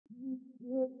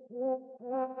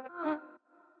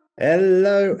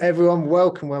Hello, everyone.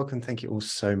 Welcome. Thank you all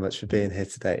so much for being here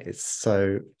today. It's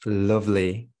so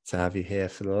lovely to have you here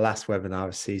for the last webinar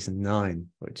of season 9,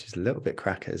 which is a little bit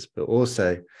crackers, but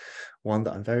also one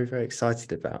that I'm very, very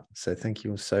excited about. So thank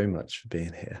you all so much for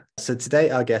being here. So today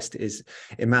our guest is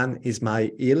Eman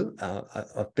Ismail.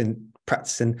 I've been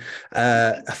practicing,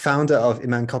 a founder of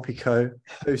Eman Copy Co,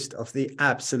 host of the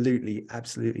absolutely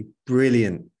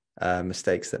brilliant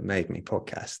Mistakes That Made Me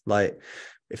podcast. Like,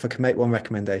 if I can make one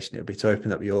recommendation, it would be to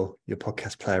open up your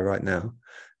podcast player right now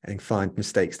and find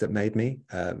Mistakes That Made Me.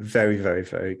 Very,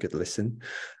 very good listen.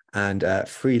 And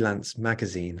Freelance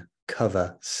magazine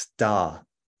cover star.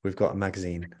 We've got a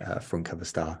magazine front cover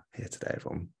star here today,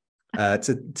 everyone.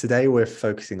 Today we're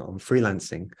focusing on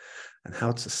freelancing and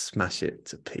how to smash it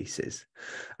to pieces.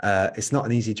 It's not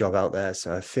an easy job out there,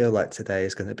 so I feel like today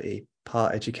is going to be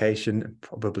part education and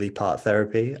probably part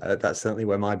therapy. That's certainly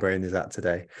where my brain is at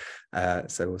today.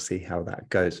 So we'll see how that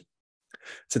goes.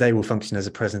 Today will function as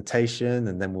a presentation,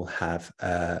 and then we'll have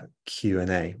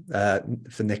Q&A.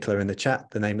 For Nicola in the chat,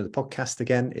 the name of the podcast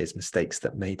again is Mistakes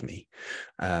That Made Me.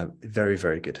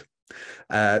 Very good.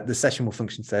 The session will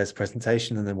function today as a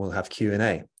presentation, and then we'll have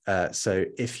Q&A. So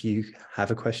if you have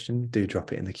a question, do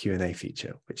drop it in the Q&A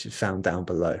feature, which is found down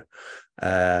below.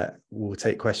 We'll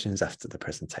take questions after the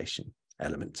presentation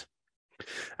element.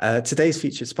 Today's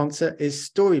featured sponsor is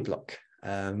Storyblock.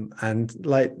 And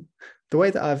like the way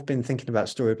that I've been thinking about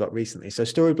Storyblock recently, so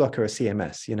Storyblock are a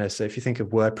CMS, so if you think of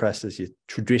WordPress as your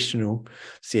traditional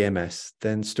CMS,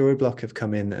 then Storyblock have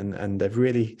come in and they've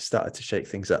really started to shake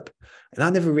things up. And I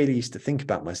never really used to think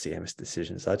about my CMS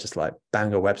decisions. I just like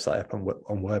bang a website up on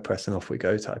WordPress and off we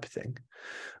go type of thing.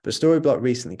 But Storyblock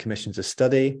recently commissioned a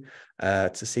study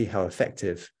to see how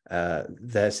effective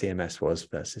their CMS was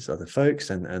versus other folks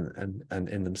and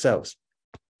in themselves.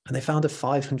 And they found a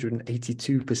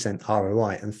 582%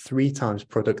 ROI and 3 times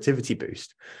productivity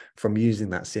boost from using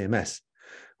that CMS,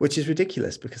 which is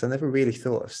ridiculous because I never really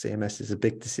thought of CMS as a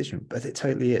big decision, but it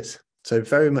totally is. So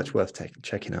very much worth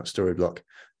checking out Storyblock.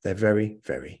 They're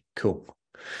very cool.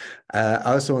 I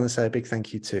also want to say a big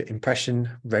thank you to Impression,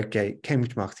 Redgate,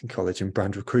 Cambridge Marketing College, and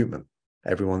Brand Recruitment.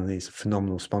 Every one of these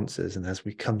phenomenal sponsors. And as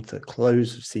we come to the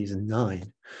close of season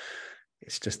 9,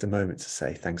 it's just a moment to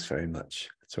say thanks very much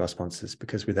to our sponsors,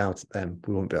 because without them,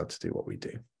 we won't be able to do what we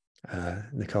do.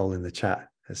 Nicole in the chat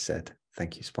has said,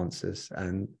 thank you, sponsors.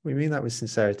 And we mean that with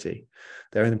sincerity.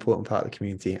 They're an important part of the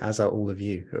community, as are all of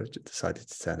you who have decided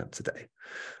to turn up today.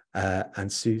 And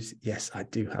Suze, yes, I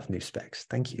do have new specs.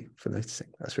 Thank you for noticing.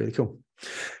 That's really cool.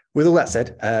 With all that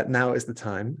said, now is the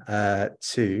time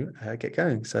to get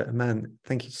going. So, Eman,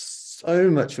 thank you so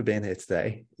much for being here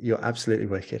today. You're absolutely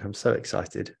wicked. I'm so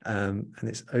excited. And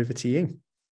it's over to you.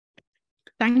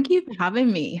 Thank you for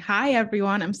having me. Hi,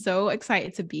 everyone. I'm so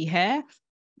excited to be here.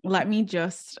 Let me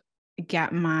just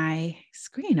get my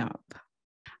screen up.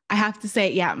 I have to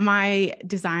say, yeah, my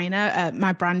designer,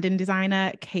 my branding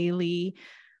designer, Kaylee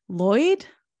Lloyd,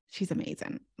 she's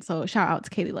amazing. So shout out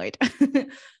to Kaylee Lloyd.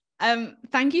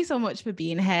 Thank you so much for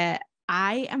being here.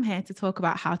 I am here to talk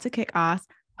about how to kick ass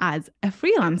as a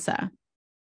freelancer.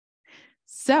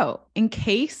 So in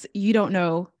case you don't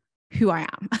know who I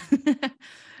am,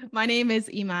 my name is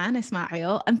Eman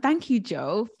Ismail, and thank you,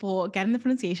 Joe, for getting the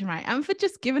pronunciation right and for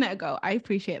just giving it a go. I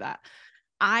appreciate that.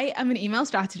 I am an email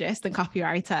strategist and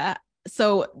copywriter.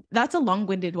 So that's a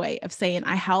long-winded way of saying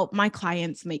I help my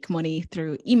clients make money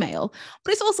through email,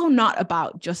 but it's also not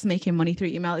about just making money through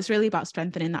email. It's really about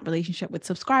strengthening that relationship with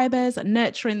subscribers and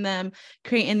nurturing them,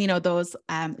 creating, those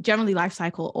generally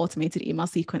lifecycle automated email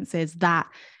sequences that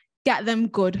get them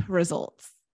good results.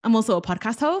 I'm also a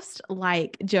podcast host.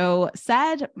 Like Joe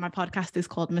said, my podcast is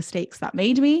called Mistakes That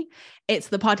Made Me. It's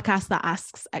the podcast that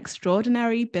asks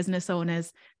extraordinary business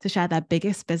owners to share their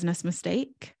biggest business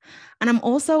mistake. And I'm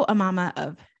also a mama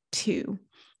of 2.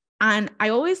 And I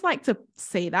always like to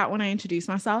say that when I introduce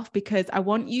myself, because I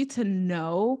want you to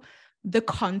know the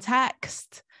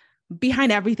context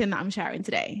behind everything that I'm sharing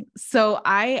today. So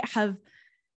I have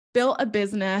built a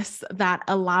business that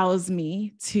allows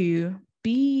me to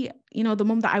be, the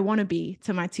mom that I want to be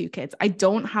to my 2 kids. I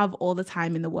don't have all the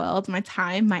time in the world. My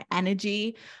time, my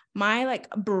energy, my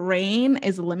brain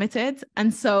is limited.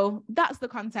 And so that's the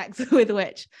context with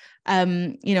which,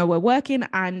 we're working,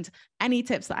 and any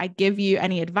tips that I give you,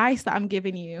 any advice that I'm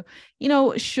giving you,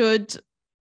 should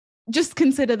just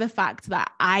consider the fact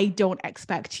that I don't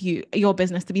expect your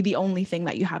business to be the only thing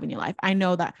that you have in your life. I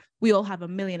know that we all have a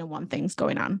million and one things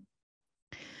going on.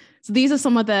 So these are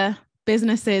some of the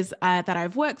businesses that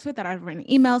I've worked with, that I've written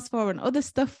emails for and other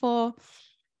stuff for.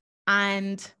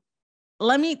 And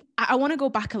I want to go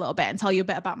back a little bit and tell you a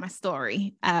bit about my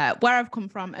story, where I've come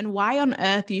from and why on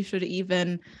earth you should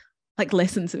even like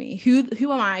listen to me.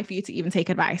 Who am I for you to even take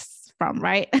advice from,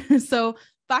 right? So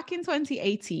back in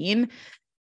 2018,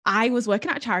 I was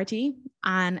working at a charity,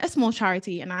 and a small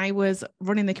charity, and I was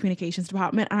running the communications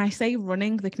department. And I say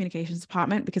running the communications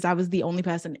department because I was the only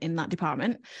person in that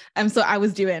department. And so I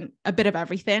was doing a bit of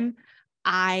everything.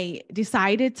 I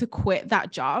decided to quit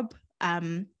that job.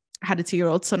 I had a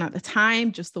 2-year-old son at the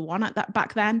time, just the one at that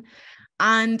back then.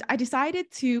 And I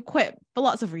decided to quit for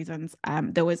lots of reasons.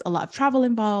 There was a lot of travel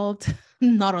involved,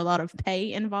 not a lot of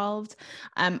pay involved.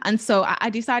 And so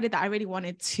I decided that I really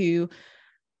wanted to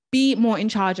be more in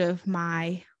charge of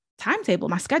my timetable,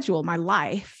 my schedule, my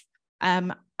life.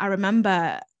 I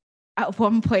remember at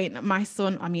one point, my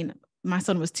son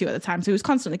was 2 at the time, so he was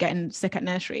constantly getting sick at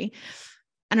nursery.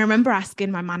 And I remember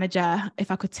asking my manager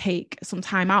if I could take some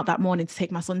time out that morning to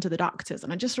take my son to the doctors.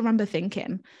 And I just remember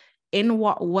thinking, in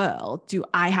what world do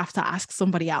I have to ask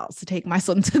somebody else to take my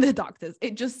son to the doctors?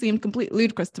 It just seemed completely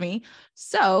ludicrous to me.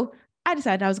 So I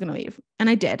decided I was going to leave. And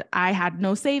I did. I had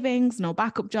no savings, no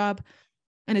backup job,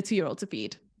 and a 2-year-old to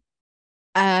feed.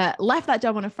 Left that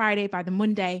job on a Friday. By the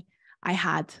Monday, I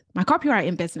had my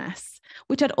copywriting business,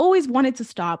 which I'd always wanted to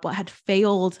start, but had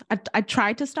failed. I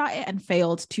tried to start it and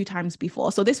failed 2 times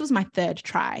before. So this was my 3rd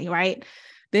try, right?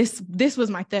 This was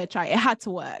my 3rd try. It had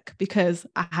to work because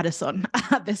I had a son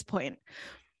at this point.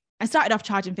 I started off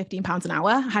charging £15 an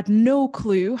hour, had no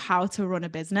clue how to run a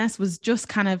business, was just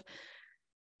kind of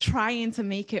trying to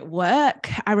make it work.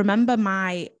 I remember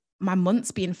my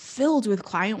months being filled with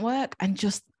client work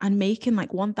and making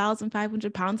like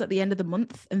 £1,500 at the end of the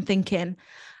month and thinking,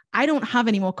 I don't have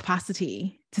any more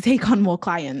capacity to take on more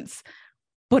clients,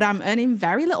 but I'm earning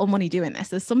very little money doing this.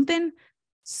 There's something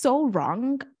so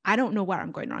wrong. I don't know where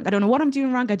I'm going wrong. I don't know what I'm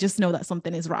doing wrong. I just know that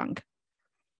something is wrong.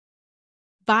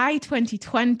 By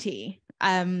 2020,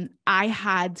 I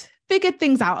had figured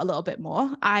things out a little bit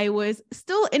more. I was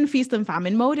still in feast and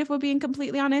famine mode, if we're being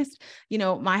completely honest. You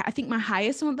know, I think my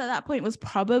highest month at that point was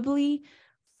probably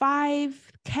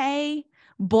 5K,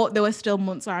 but there were still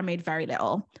months where I made very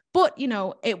little. But, you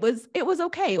know, it was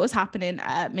okay. It was happening.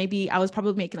 Maybe I was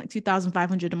probably making like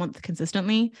 2,500 a month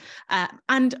consistently.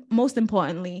 And most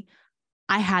importantly,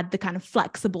 I had the kind of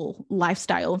flexible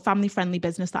lifestyle and family-friendly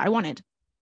business that I wanted.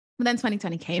 But then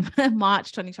 2020 came,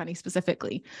 March 2020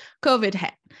 specifically, COVID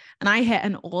hit, and I hit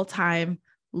an all-time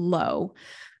low.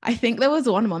 I think there was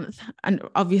one month, and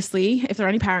obviously, if there are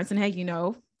any parents in here, you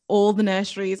know, all the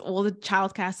nurseries, all the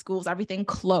childcare schools, everything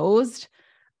closed.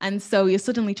 And so you're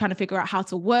suddenly trying to figure out how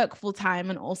to work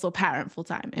full-time and also parent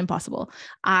full-time. Impossible.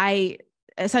 I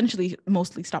essentially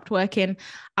mostly stopped working.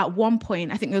 At one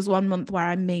point, I think there was one month where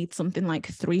I made something like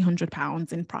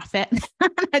 £300 in profit.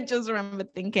 And I just remember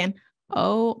thinking,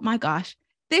 oh my gosh,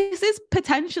 this is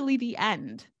potentially the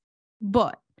end.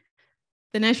 But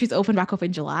the nurseries opened back up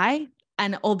in July.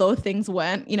 And although things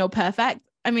weren't, you know, perfect,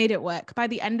 I made it work. By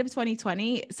the end of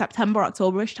 2020, September,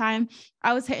 October-ish time,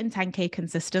 I was hitting 10K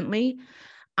consistently.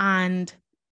 And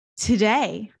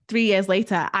today, 3 years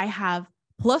later, I have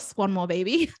plus one more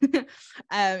baby,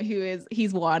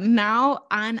 he's 1 now.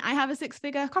 And I have a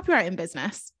 6-figure copywriting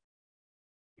business.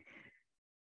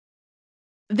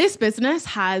 This business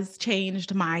has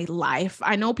changed my life.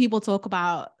 I know people talk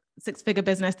about 6-figure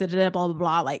business, blah, blah,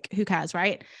 blah, like who cares,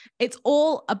 right? It's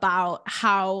all about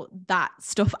how that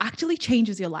stuff actually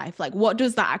changes your life. Like, what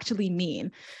does that actually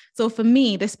mean? So for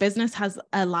me, this business has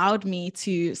allowed me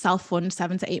to self-fund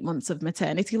 7 to 8 months of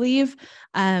maternity leave.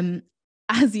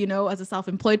 As you know, as a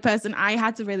self-employed person, I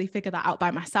had to really figure that out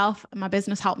by myself. And my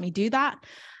business helped me do that.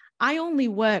 I only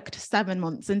worked 7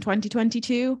 months in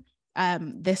 2022.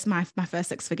 This my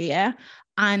first 6-figure year,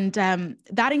 and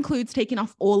that includes taking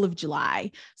off all of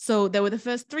July. So there were the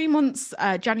first 3 months,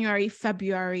 January,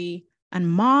 February, and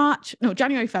March. No,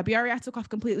 January, February, I took off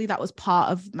completely. That was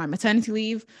part of my maternity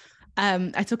leave.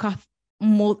 I took off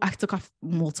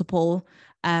multiple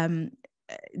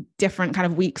different kind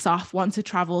of weeks off. One to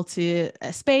travel to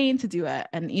Spain to do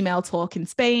an email talk in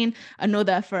Spain,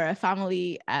 another for a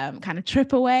family kind of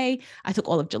trip away. I took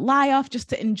all of July off just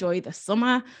to enjoy the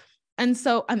summer. And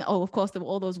so, of course, there were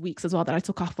all those weeks as well that I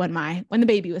took off when the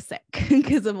baby was sick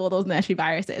because of all those nursery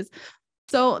viruses.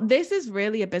 So this is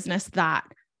really a business that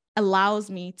allows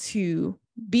me to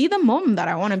be the mom that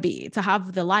I want to be, to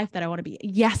have the life that I want to be.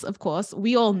 Yes, of course,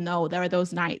 we all know there are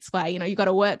those nights where, you know, you got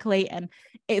to work late and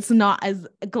it's not as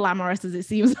glamorous as it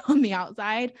seems on the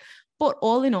outside. But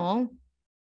all in all,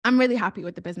 I'm really happy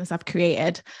with the business I've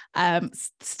created.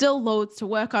 Still loads to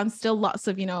work on, still lots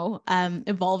of, you know,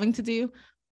 evolving to do.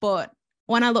 But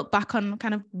when I look back on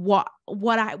kind of what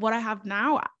I have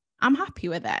now, I'm happy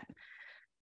with it.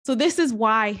 So this is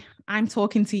why I'm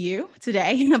talking to you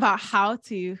today about how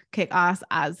to kick ass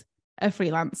as a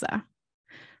freelancer.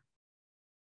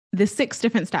 There's 6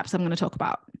 different steps I'm going to talk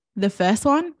about. The first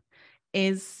one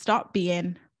is stop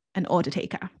being an order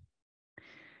taker.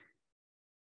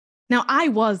 Now, I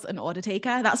was an order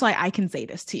taker. That's why I can say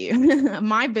this to you.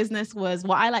 My business was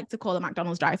what I like to call a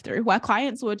McDonald's drive-through, where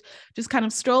clients would just kind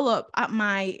of stroll up at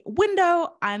my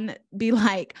window and be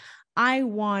like, I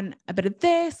want a bit of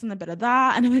this and a bit of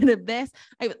that and a bit of this.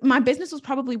 My business was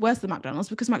probably worse than McDonald's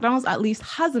because McDonald's at least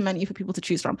has a menu for people to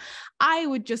choose from. I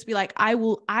would just be like, I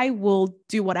will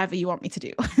do whatever you want me to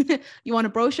do. You want a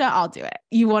brochure? I'll do it.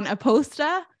 You want a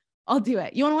poster? I'll do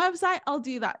it. You want a website? I'll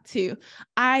do that too.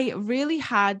 I really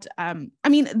had,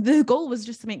 the goal was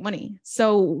just to make money.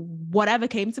 So whatever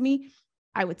came to me,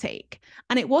 I would take.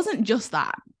 And it wasn't just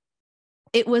that.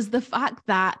 It was the fact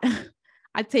that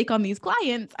I'd take on these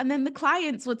clients and then the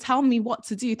clients would tell me what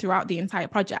to do throughout the entire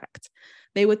project.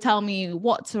 They would tell me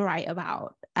what to write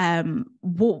about,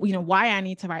 why I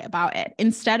need to write about it,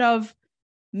 instead of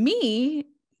me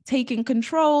taking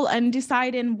control and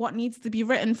deciding what needs to be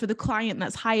written for the client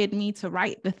that's hired me to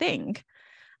write the thing.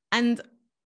 And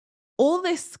all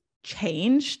this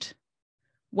changed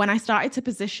when I started to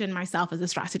position myself as a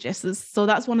strategist. So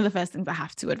that's one of the first things I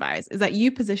have to advise, is that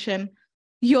you position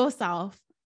yourself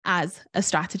as a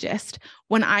strategist.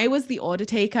 When I was the order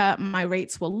taker, my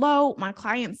rates were low. My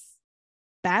clients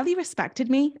barely respected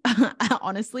me,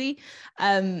 honestly.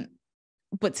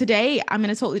 But today I'm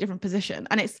in a totally different position.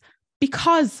 And it's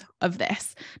because of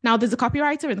this. Now, there's a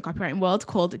copywriter in the copywriting world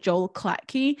called Joel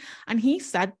Klettke, and he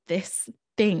said this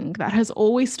thing that has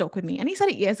always stuck with me. And he said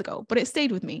it years ago, but it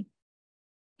stayed with me.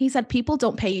 He said, people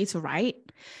don't pay you to write.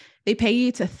 They pay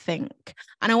you to think.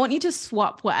 And I want you to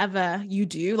swap whatever you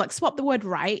do, like swap the word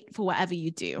write for whatever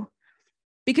you do.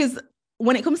 Because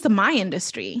when it comes to my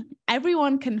industry,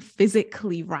 everyone can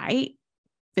physically write,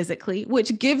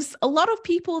 which gives a lot of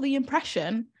people the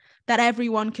impression that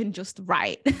everyone can just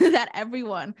write, that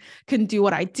everyone can do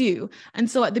what I do. And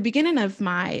so at the beginning of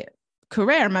my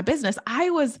career, my business,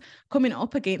 I was coming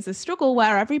up against a struggle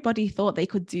where everybody thought they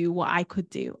could do what I could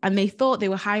do. And they thought they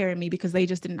were hiring me because they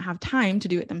just didn't have time to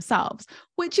do it themselves,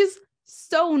 which is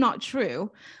so not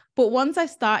true. But once I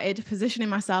started positioning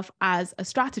myself as a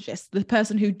strategist, the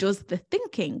person who does the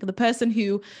thinking, the person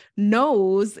who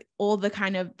knows all the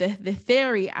kind of the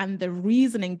theory and the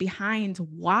reasoning behind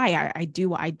why I do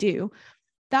what I do,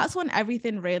 that's when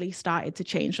everything really started to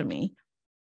change for me.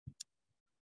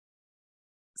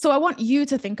 So I want you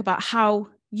to think about how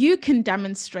you can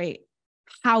demonstrate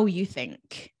how you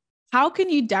think. How can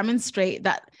you demonstrate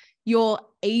that you're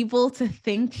able to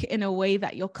think in a way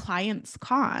that your clients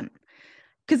can't?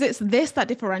 Because it's this that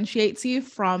differentiates you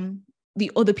from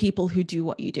the other people who do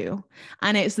what you do.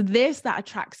 And it's this that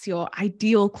attracts your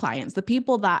ideal clients, the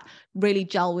people that really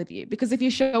gel with you. Because if you're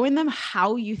showing them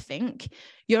how you think,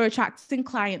 you're attracting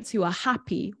clients who are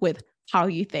happy with how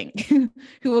you think,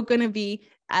 who are going to be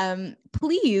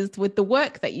pleased with the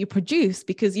work that you produce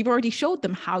because you've already showed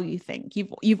them how you think.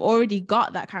 You've already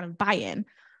got that kind of buy-in.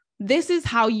 This is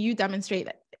how you demonstrate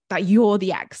that you're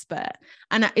the expert.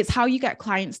 And it's how you get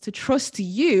clients to trust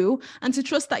you and to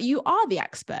trust that you are the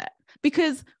expert.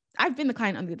 Because I've been the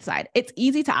client on the other side. It's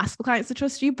easy to ask for clients to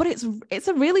trust you, but it's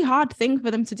a really hard thing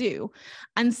for them to do.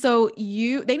 And so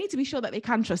they need to be sure that they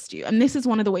can trust you. And this is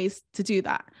one of the ways to do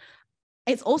that.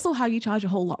 It's also how you charge a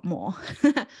whole lot more.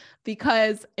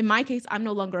 Because in my case, I'm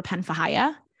no longer a pen for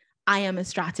hire. I am a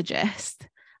strategist.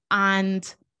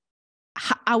 And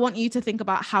I want you to think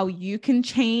about how you can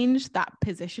change that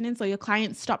positioning so your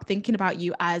clients stop thinking about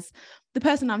you as the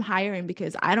person I'm hiring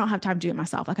because I don't have time to do it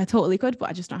myself. Like I totally could, but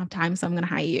I just don't have time, so I'm going to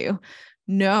hire you.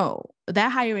 No, they're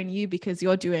hiring you because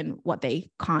you're doing what they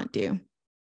can't do.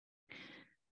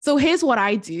 So here's what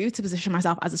I do to position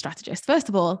myself as a strategist. First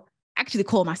of all, actually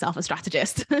call myself a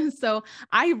strategist. So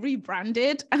I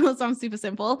rebranded. I know it sounds super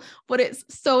simple, but it's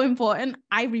so important.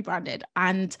 I rebranded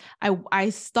and I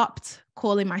stopped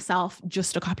calling myself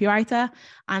just a copywriter.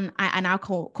 And I now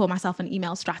call myself an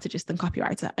email strategist and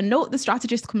copywriter. And note the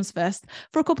strategist comes first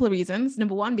for a couple of reasons.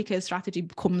 Number one, because strategy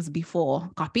comes before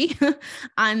copy.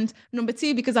 And number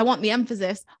two, because I want the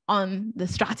emphasis on the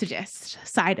strategist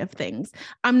side of things.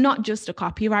 I'm not just a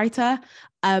copywriter.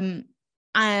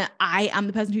 I am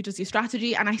the person who does your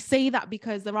strategy. And I say that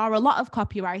because there are a lot of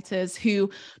copywriters who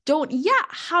don't yet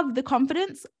have the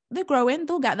confidence. They're growing,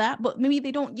 they'll get there, but maybe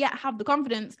they don't yet have the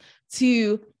confidence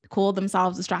to call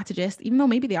themselves a strategist, even though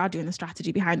maybe they are doing the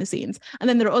strategy behind the scenes. And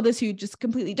then there are others who just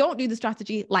completely don't do the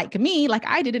strategy, like me, like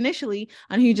I did initially,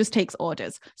 and who just takes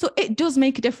orders. So it does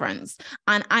make a difference.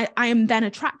 And I am then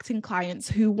attracting clients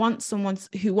who want someone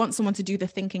to do the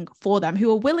thinking for them,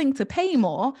 who are willing to pay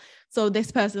more. So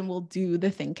this person will do the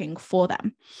thinking for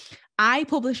them. I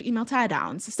publish email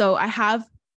teardowns. So I have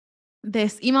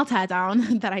this email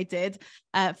teardown that I did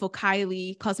for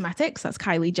Kylie Cosmetics. That's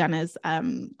Kylie Jenner's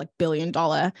like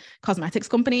billion-dollar cosmetics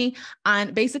company.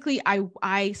 And basically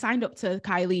I signed up to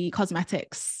Kylie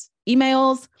Cosmetics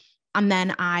emails, and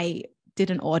then I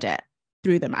did an audit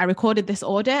through them. I recorded this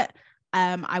audit.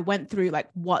 I went through like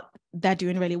what they're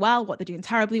doing really well, what they're doing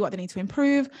terribly, what they need to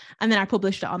improve. And then I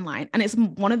published it online. And it's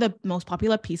one of the most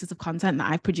popular pieces of content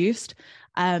that I've produced.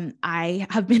 I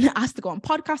have been asked to go on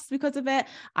podcasts because of it.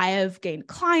 I have gained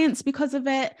clients because of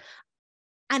it.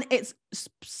 And it's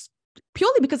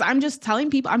purely because I'm just telling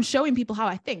people, I'm showing people how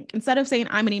I think. Instead of saying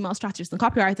I'm an email strategist and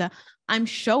copywriter, I'm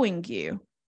showing you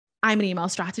I'm an email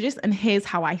strategist and here's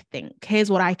how I think.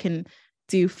 Here's what I can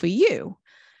do for you.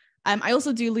 I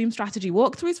also do Loom strategy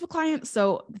walkthroughs for clients.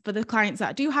 So for the clients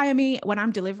that do hire me, when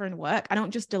I'm delivering work, I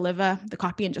don't just deliver the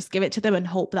copy and just give it to them and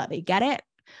hope that they get it.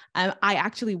 I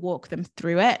actually walk them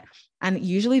through it. And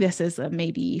usually this is a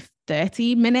maybe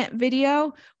 30-minute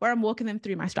video where I'm walking them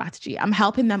through my strategy. I'm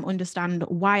helping them understand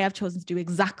why I've chosen to do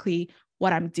exactly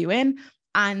what I'm doing.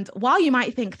 And while you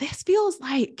might think this feels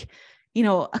like,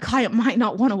 a client might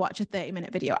not want to watch a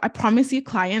 30-minute video, I promise you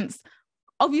clients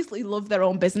obviously love their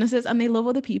own businesses and they love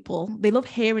other people. They love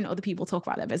hearing other people talk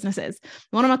about their businesses.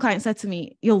 One of my clients said to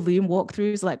me, your Loom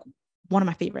walkthroughs, like one of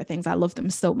my favorite things. I love them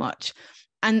so much.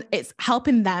 And it's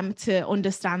helping them to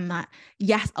understand that,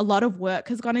 yes, a lot of work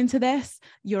has gone into this.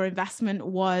 Your investment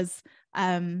was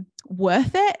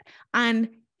worth it. And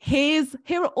here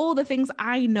are all the things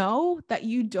I know that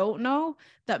you don't know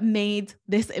that made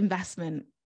this investment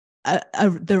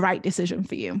the right decision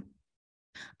for you.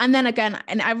 And then again,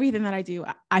 in everything that I do,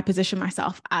 I position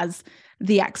myself as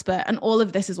the expert. And all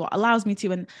of this is what allows me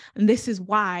to. And this is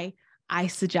why I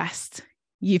suggest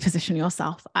you position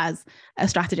yourself as a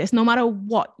strategist, no matter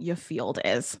what your field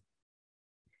is.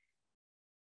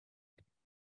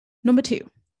 Number 2,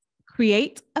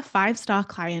 create a 5-star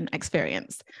client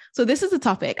experience. So this is a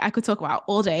topic I could talk about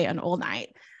all day and all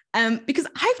night. Because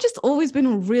I've just always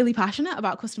been really passionate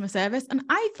about customer service. And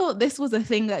I thought this was a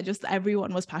thing that just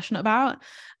everyone was passionate about.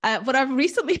 But I've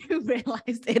recently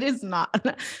realized it is not.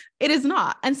 It is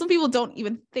not. And some people don't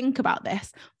even think about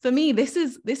this. For me, this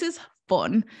is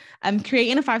fun.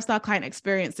 Creating a 5-star client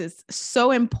experience is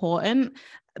so important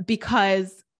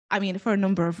because for a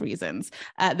number of reasons.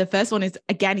 The first one is,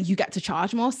 again, you get to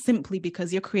charge more simply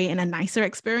because you're creating a nicer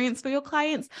experience for your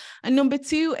clients. And number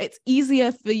 2, it's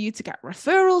easier for you to get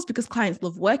referrals because clients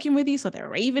love working with you. So they're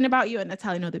raving about you and they're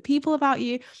telling other people about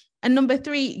you. And number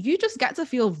 3, you just get to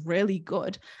feel really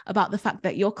good about the fact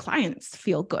that your clients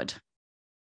feel good.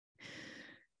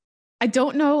 I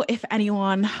don't know if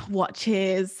anyone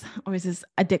watches or is as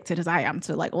addicted as I am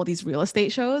to like all these real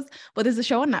estate shows, but there's a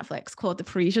show on Netflix called The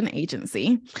Parisian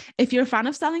Agency. If you're a fan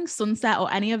of Selling Sunset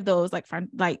or any of those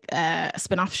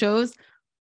spin-off shows,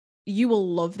 you will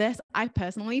love this. I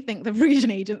personally think The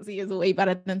Parisian Agency is way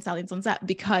better than Selling Sunset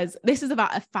because this is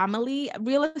about a family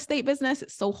real estate business.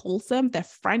 It's so wholesome. They're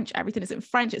French. Everything is in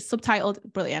French. It's subtitled.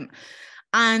 Brilliant.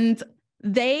 And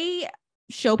they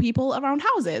show people around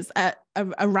houses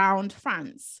around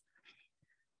France.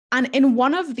 And in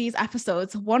one of these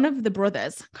episodes, one of the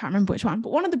brothers, can't remember which one,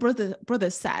 but one of the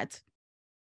brothers said,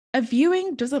 a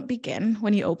viewing doesn't begin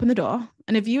when you open the door,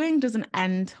 and a viewing doesn't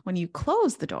end when you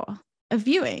close the door. A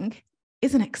viewing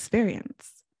is an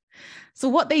experience. So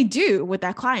what they do with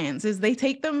their clients is they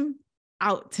take them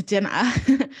out to dinner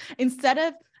instead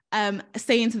of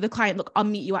saying to the client, look, I'll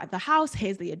meet you at the house.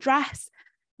 Here's the address.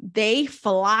 They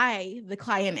fly the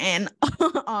client in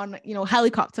on,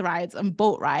 helicopter rides and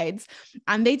boat rides,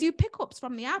 and they do pickups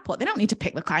from the airport. They don't need to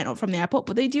pick the client up from the airport,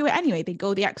 but they do it anyway. They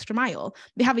go the extra mile.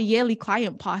 They have a yearly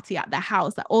client party at their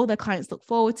house that all their clients look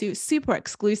forward to, super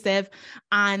exclusive,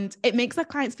 and it makes their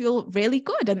clients feel really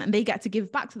good, and they get to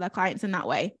give back to their clients in that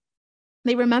way.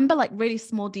 They remember like really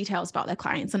small details about their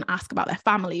clients and ask about their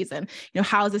families and,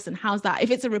 how's this and how's that.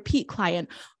 If it's a repeat client,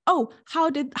 oh,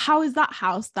 how is that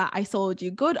house that I sold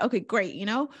you? Good. Okay, great.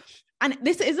 And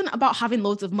this isn't about having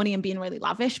loads of money and being really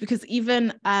lavish, because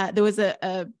even there was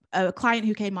a client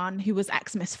who came on who was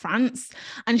ex-Miss France,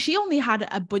 and she only had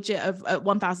a budget of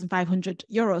 1,500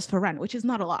 euros for rent, which is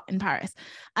not a lot in Paris.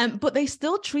 But they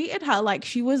still treated her like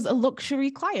she was a luxury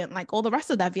client, like all the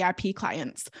rest of their VIP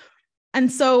clients.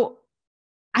 And so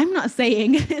I'm not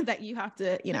saying that you have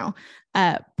to,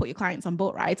 put your clients on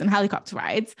boat rides and helicopter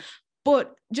rides,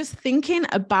 but just thinking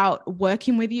about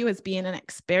working with you as being an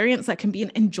experience that can be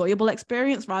an enjoyable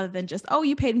experience rather than just, oh,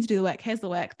 you paid me to do the work. Here's the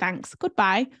work. Thanks.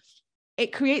 Goodbye.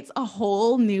 It creates a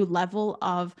whole new level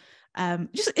of,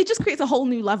 it just creates a whole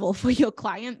new level for your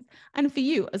clients and for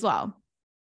you as well.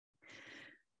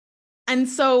 And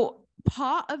so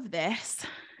part of this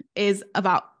is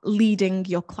about leading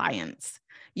your clients.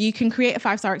 You can create a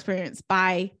 5-star experience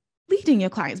by leading your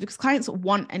clients because clients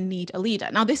want and need a leader.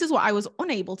 Now, this is what I was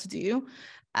unable to do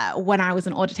when I was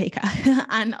an order taker.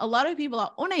 And a lot of people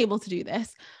are unable to do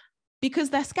this because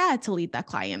they're scared to lead their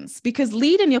clients, because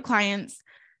leading your clients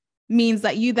means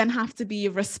that you then have to be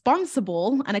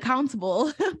responsible and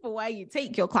accountable for where you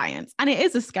take your clients. And it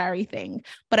is a scary thing.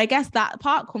 But I guess that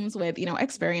part comes with,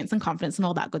 experience and confidence and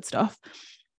all that good stuff.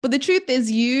 But the truth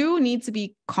is you need to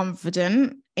be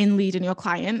confident in leading your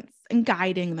clients and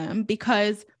guiding them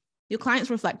because your clients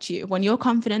reflect you. When you're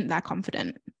confident, they're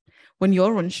confident. When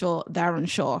you're unsure, they're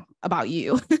unsure about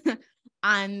you.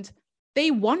 And they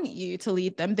want you to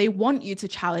lead them. They want you to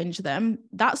challenge them.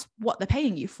 That's what they're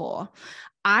paying you for.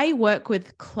 I work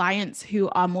with clients who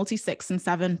are multi-6 and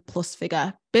 7+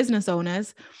 figure business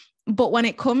owners. But when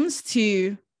it comes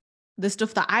to the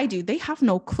stuff that I do, they have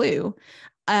no clue.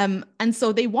 And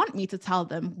so they want me to tell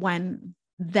them when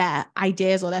their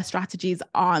ideas or their strategies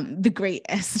aren't the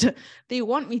greatest. They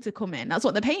want me to come in. That's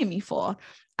what they're paying me for.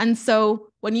 And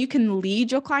so when you can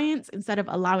lead your clients instead of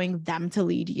allowing them to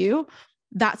lead you,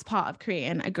 that's part of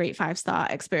creating a great 5-star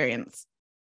experience.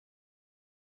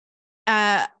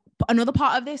 Another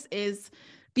part of this is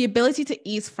the ability to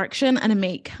ease friction and to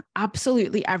make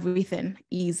absolutely everything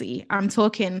easy. I'm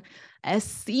talking a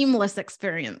seamless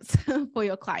experience for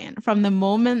your client from the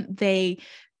moment they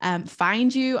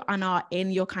find you and are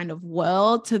in your kind of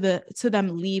world to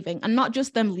them leaving, and not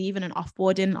just them leaving and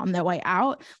offboarding on their way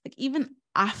out, like even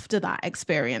after that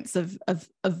experience of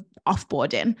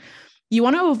offboarding, you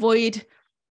want to avoid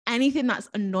anything that's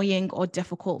annoying or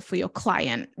difficult for your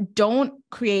client. Don't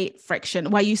create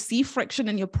friction. Where you see friction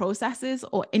in your processes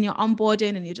or in your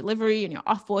onboarding and your delivery and your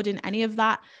offboarding, any of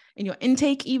that, in your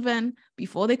intake, even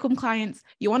before they come clients,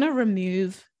 you want to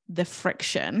remove the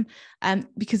friction.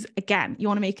 Because again, you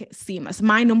want to make it seamless.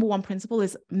 My number one principle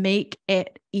is make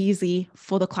it easy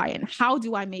for the client. How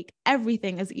do I make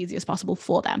everything as easy as possible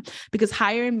for them? Because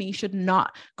hiring me should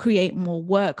not create more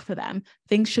work for them.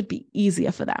 Things should be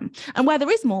easier for them. And where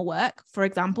there is more work, for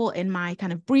example, in my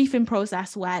kind of briefing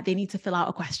process where they need to fill out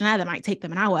a questionnaire that might take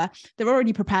them an hour, they're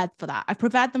already prepared for that. I've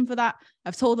prepared them for that.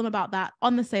 I've told them about that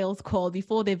on the sales call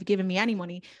before they've given me any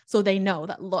money. So they know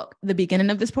that, look, the beginning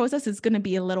of this process is going to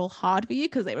be a little hard for you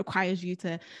because it requires you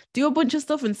to do a bunch of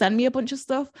stuff and send me a bunch of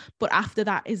stuff. But after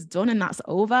that is done and that's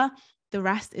over, the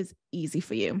rest is easy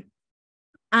for you.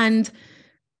 And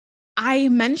I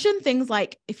mentioned things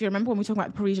like, if you remember when we talked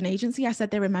about the Parisian agency, I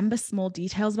said they remember small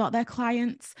details about their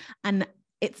clients. And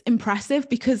it's impressive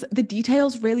because the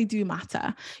details really do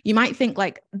matter. You might think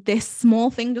like this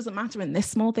small thing doesn't matter and this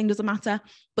small thing doesn't matter,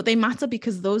 but they matter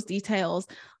because those details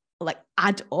like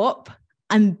add up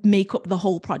and make up the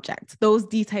whole project. Those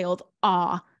details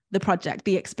are the project,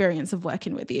 the experience of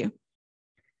working with you.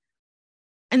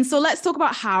 And so let's talk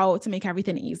about how to make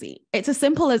everything easy. It's as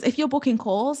simple as, if you're booking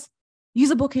calls,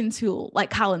 use a booking tool like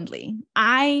Calendly.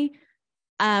 I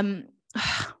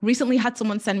recently had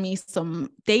someone send me some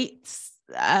dates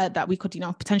that we could,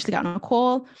 potentially get on a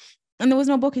call, and there was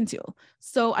no booking tool.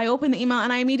 So I opened the email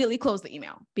and I immediately closed the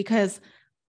email because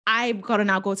I've got to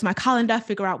now go to my calendar,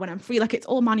 figure out when I'm free. Like, it's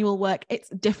all manual work. It's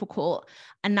difficult.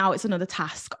 And now it's another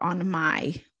task on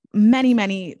my many,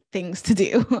 many things to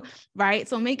do, right?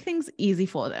 So make things easy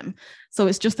for them. So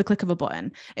it's just the click of a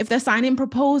button. If they're signing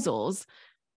proposals,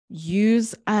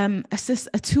 use a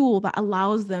tool that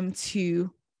allows them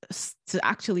to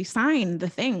actually sign the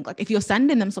thing. Like, if you're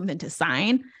sending them something to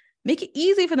sign, make it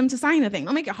easy for them to sign the thing.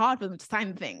 Don't make it hard for them to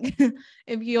sign the thing.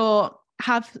 If you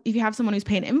have someone who's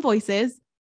paying invoices,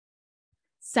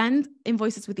 send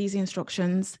invoices with easy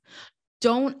instructions.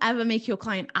 Don't ever make your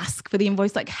client ask for the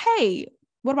invoice. Like, hey,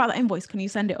 what about that invoice? Can you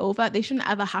send it over? They shouldn't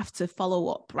ever have to follow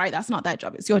up, right? That's not their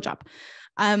job. It's your job.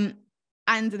 And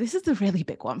this is the really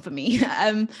big one for me.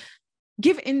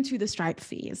 Give into the Stripe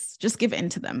fees. Just give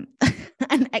into them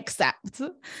and accept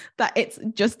that it's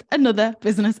just another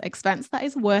business expense that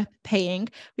is worth paying,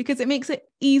 because it makes it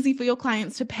easy for your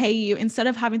clients to pay you instead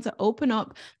of having to open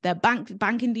up their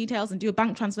banking details and do a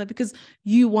bank transfer because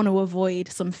you want to avoid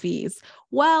some fees.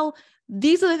 Well,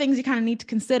 these are the things you kind of need to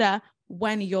consider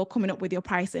when you're coming up with your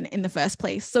pricing in the first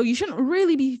place. So you shouldn't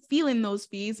really be feeling those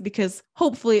fees because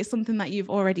hopefully it's something that you've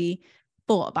already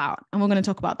thought about? And we're going to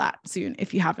talk about that soon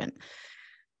if you haven't.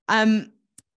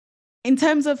 In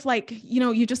terms of like,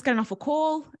 you're just getting off a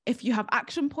call. If you have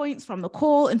action points from the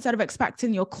call, instead of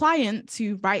expecting your client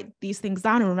to write these things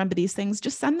down and remember these things,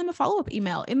 just send them a follow-up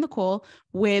email in the call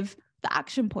with the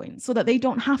action points so that they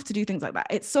don't have to do things like that.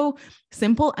 It's so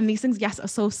simple. And these things, yes, are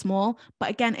so small, but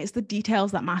again, it's the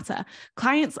details that matter.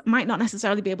 Clients might not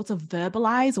necessarily be able to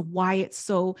verbalize why it's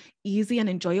so easy and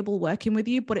enjoyable working with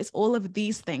you, but it's all of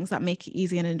these things that make it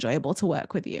easy and enjoyable to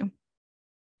work with you.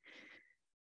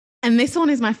 And this one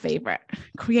is my favorite: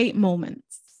 create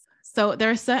moments. So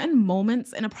there are certain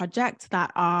moments in a project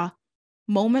that are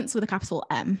moments with a capital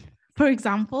M. For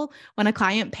example, when a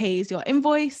client pays your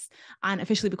invoice and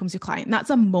officially becomes your client, that's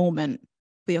a moment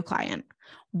for your client.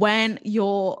 When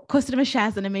your customer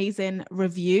shares an amazing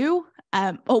review,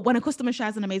 or when a customer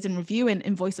shares an amazing review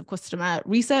in Voice of Customer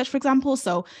Research, for example.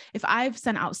 So if I've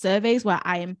sent out surveys where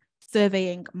I am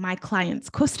surveying my clients'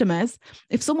 customers,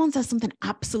 if someone says something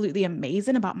absolutely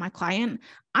amazing about my client,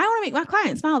 I want to make my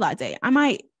client smile that day. I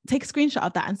might take a screenshot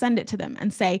of that and send it to them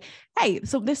and say, hey,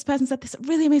 so this person said this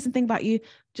really amazing thing about you.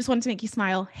 Just wanted to make you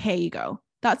smile. Here you go.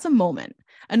 That's a moment.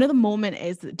 Another moment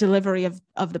is the delivery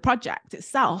of the project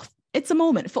itself. It's a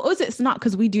moment. For us, it's not,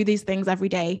 because we do these things every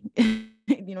day,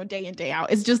 day in, day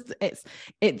out. It's just,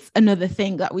 it's another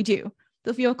thing that we do.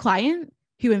 So for your client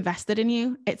who invested in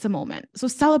you, it's a moment. So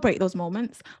celebrate those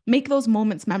moments, make those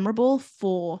moments memorable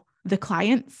for the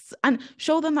clients, and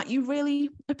show them that you really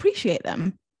appreciate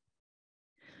them.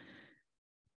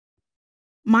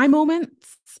 My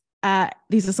moments,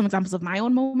 these are some examples of my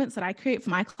own moments that I create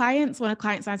for my clients. When a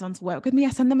client signs on to work with me,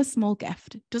 I send them a small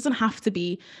gift. It doesn't have to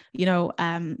be,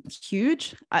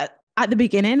 huge. At the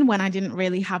beginning, when I didn't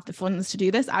really have the funds to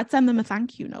do this, I'd send them a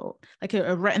thank you note, like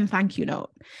a written thank you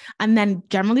note. And then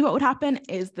generally what would happen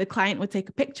is the client would take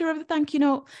a picture of the thank you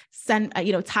note, send,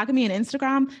 tag me on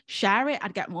Instagram, share it.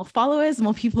 I'd get more followers,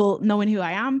 more people knowing who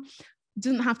I am.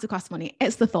 Doesn't have to cost money.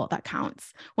 It's the thought that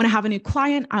counts. When I have a new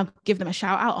client, I'll give them a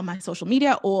shout out on my social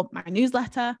media or my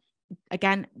newsletter.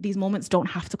 Again, these moments don't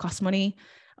have to cost money.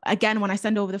 Again, when I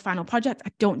send over the final project,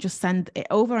 I don't just send it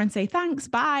over and say, thanks,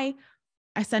 bye.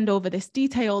 I send over this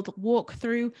detailed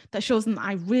walkthrough that shows them that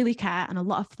I really care and a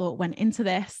lot of thought went into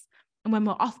this. And when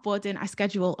we're offboarding, I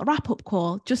schedule a wrap-up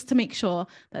call just to make sure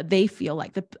that they feel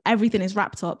like everything is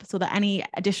wrapped up, so that any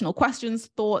additional questions,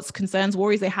 thoughts, concerns,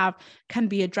 worries they have can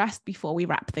be addressed before we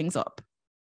wrap things up.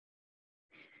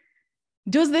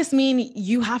 Does this mean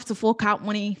you have to fork out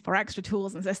money for extra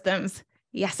tools and systems?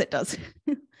 Yes, it does.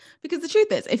 Because the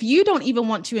truth is, if you don't even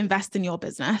want to invest in your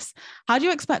business, how do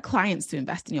you expect clients to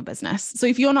invest in your business? So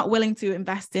if you're not willing to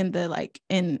invest in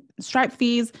in Stripe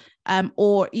fees,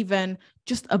 or even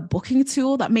just a booking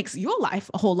tool that makes your life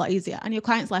a whole lot easier and your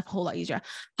client's life a whole lot easier,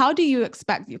 how do you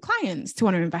expect your clients to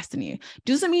want to invest in you?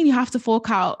 Doesn't mean you have to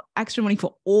fork out extra money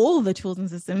for all the tools and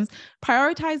systems.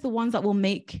 Prioritize the ones that will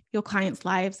make your clients'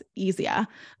 lives easier,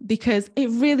 because it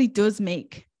really does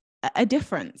make a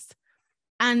difference.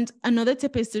 And another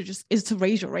tip is to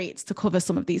raise your rates to cover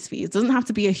some of these fees. It doesn't have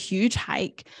to be a huge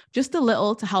hike, just a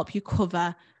little to help you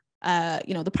cover,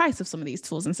 the price of some of these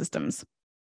tools and systems.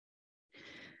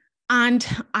 And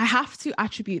I have to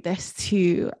attribute this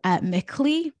to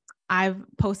Mickley. I've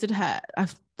posted a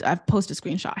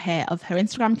screenshot here of her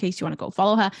Instagram in case you want to go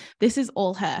follow her. This is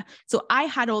all her. So I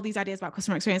had all these ideas about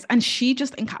customer experience and she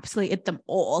just encapsulated them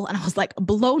all. And I was like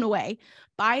blown away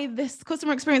by this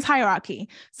customer experience hierarchy.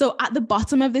 So at the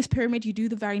bottom of this pyramid, you do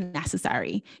the very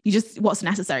necessary. What's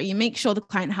necessary. You make sure the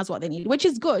client has what they need, which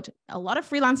is good. A lot of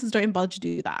freelancers don't bother to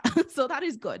do that. So that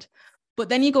is good. But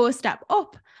then you go a step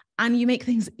up and you make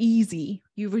things easy.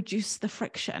 You reduce the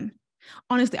friction.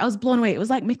 Honestly, I was blown away. It was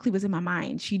like Mickley was in my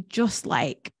mind. She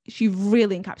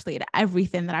really encapsulated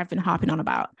everything that I've been harping on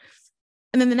about.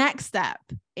 And then the next step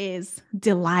is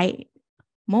delight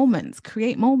moments,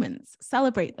 create moments,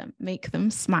 celebrate them, make them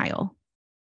smile.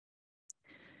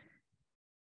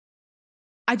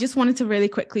 I just wanted to really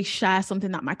quickly share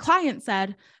something that my client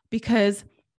said, because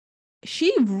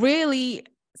she really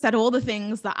said all the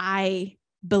things that I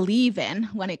believe in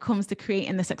when it comes to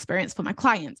creating this experience for my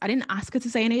clients. I didn't ask her to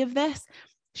say any of this.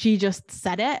 She just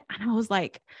said it. And I was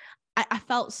like, I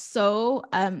felt so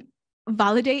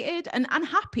validated and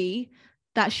happy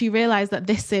that she realized that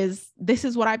this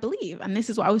is what I believe. And this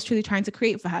is what I was truly trying to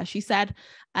create for her. She said,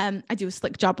 I do a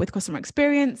slick job with customer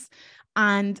experience.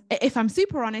 And if I'm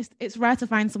super honest, it's rare to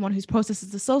find someone whose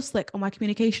processes are so slick and my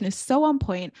communication is so on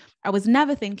point. I was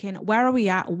never thinking, where are we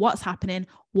at? What's happening?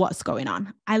 What's going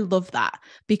on? I love that,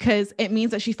 because it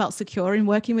means that she felt secure in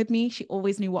working with me. She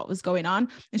always knew what was going on.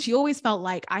 And she always felt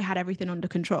like I had everything under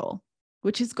control.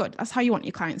 which is good. That's how you want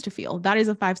your clients to feel. That is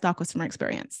a 5-star customer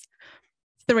experience.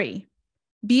 3,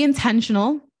 be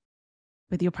intentional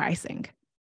with your pricing.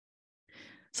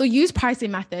 So use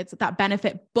pricing methods that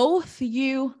benefit both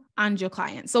you and your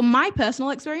client. So my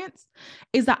personal experience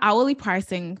is that hourly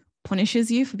pricing punishes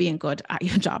you for being good at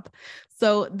your job.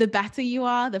 So the better you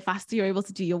are, the faster you're able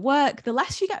to do your work, the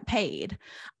less you get paid.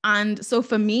 And so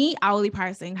for me, hourly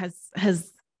pricing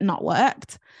has not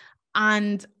worked.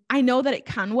 And I know that it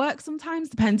can work sometimes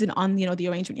depending on, the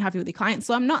arrangement you have with your client.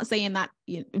 So I'm not saying that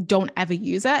you don't ever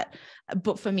use it,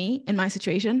 but for me, in my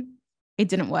situation, it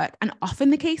didn't work. And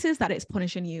often the case is that it's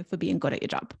punishing you for being good at your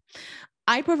job.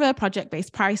 I prefer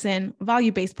project-based pricing,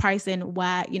 value-based pricing,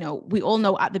 where, we all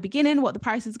know at the beginning what the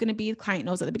price is going to be. The client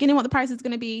knows at the beginning what the price is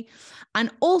going to be. And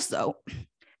also,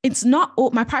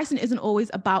 my pricing isn't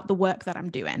always about the work that I'm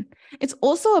doing. It's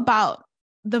also about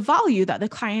the value that the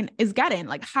client is getting.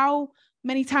 Like, how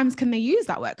many times can they use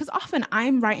that work? Because often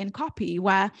I'm writing copy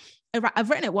where I've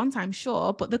written it one time,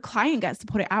 sure, but the client gets to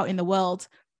put it out in the world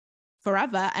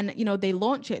forever. And, they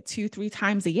launch it 2-3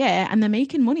 times a year and they're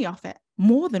making money off it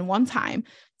more than one time.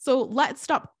 So let's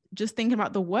stop just thinking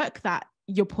about the work that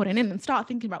you're putting in and start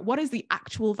thinking about what is the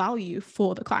actual value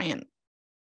for the client.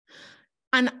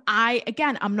 And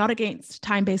I'm not against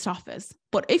time-based offers,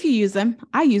 but if you use them,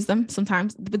 I use them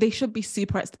sometimes, but they should be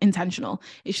super intentional.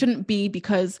 It shouldn't be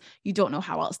because you don't know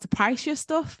how else to price your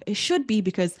stuff. It should be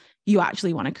because you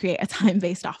actually want to create a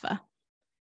time-based offer.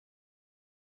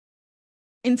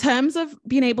 In terms of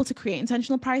being able to create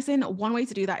intentional pricing, one way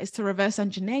to do that is to reverse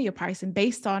engineer your pricing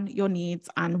based on your needs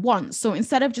and wants. So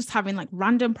instead of just having like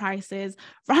random prices,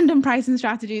 random pricing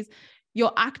strategies,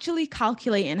 you're actually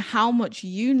calculating how much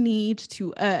you need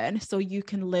to earn so you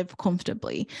can live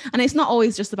comfortably. And it's not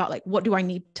always just about like, what do I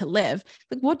need to live?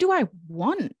 Like, what do I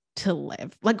want to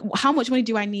live? Like, how much money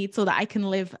do I need so that I can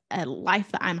live a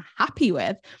life that I'm happy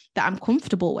with, that I'm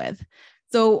comfortable with?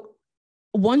 So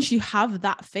once you have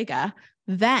that figure,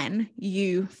 then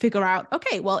you figure out,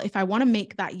 okay, well, if I want to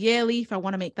make that yearly, if I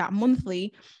want to make that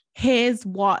monthly, here's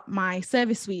what my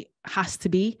service suite has to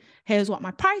be. Here's what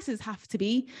my prices have to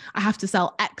be. I have to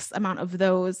sell X amount of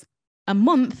those a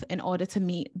month in order to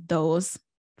meet those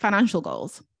financial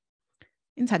goals.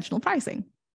 Intentional pricing.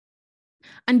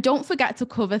 And don't forget to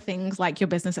cover things like your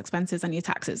business expenses and your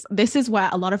taxes. This is where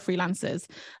a lot of freelancers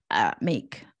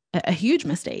make a huge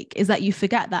mistake, is that you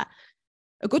forget that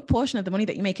a good portion of the money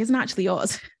that you make isn't actually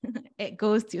yours. It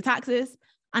goes to your taxes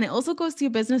and it also goes to your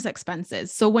business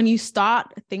expenses. So when you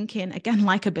start thinking, again,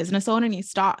 like a business owner, and you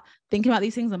start thinking about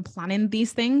these things and planning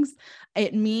these things,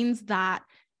 it means that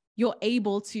you're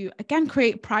able to, again,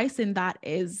 create pricing that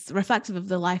is reflective of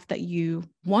the life that you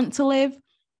want to live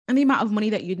and the amount of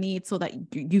money that you need so that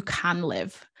you can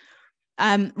live.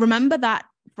 Remember that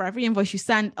for every invoice you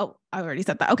send, I already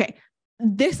said that. Okay.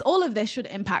 All of this should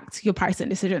impact your pricing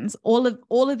decisions. All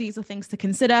of these are things to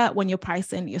consider when you're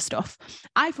pricing your stuff.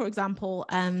 I, for example,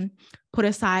 put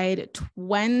aside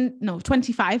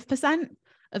 25%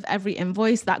 of every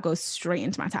invoice that goes straight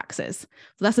into my taxes.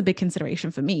 So that's a big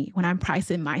consideration for me when I'm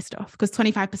pricing my stuff, because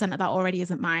 25% of that already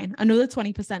isn't mine. Another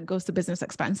 20% goes to business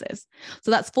expenses.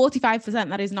 So that's 45%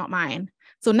 that is not mine.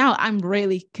 So now I'm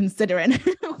really considering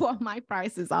what my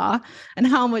prices are and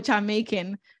how much I'm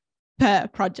making per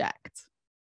project.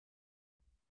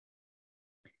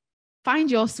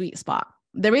 Find your sweet spot.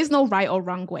 There is no right or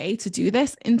wrong way to do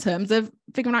this in terms of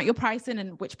figuring out your pricing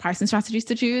and which pricing strategies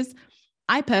to choose.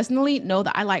 I personally know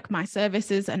that I like my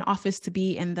services and offers to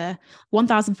be in the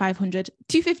 1,500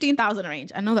 to 15,000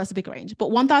 range. I know that's a big range,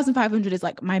 but 1,500 is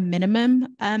like my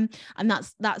minimum. And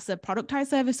that's a productized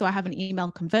service. So I have an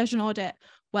email conversion audit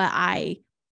where I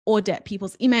audit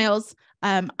people's emails,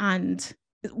 and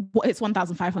it's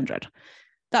 1,500.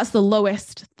 That's the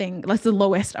lowest thing. That's the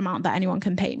lowest amount that anyone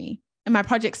can pay me. And my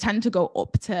projects tend to go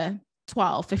up to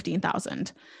 12,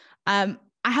 15,000. I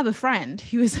have a friend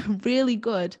who is really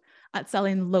good at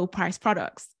selling low price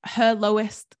products. Her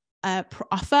lowest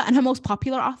offer and her most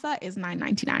popular offer is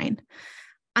 $9.99.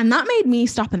 And that made me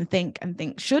stop and think,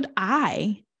 should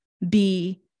I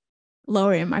be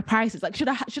lowering my prices? Like, should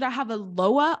I have a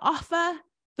lower offer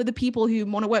for the people who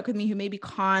want to work with me, who maybe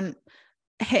can't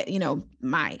hit,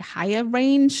 my higher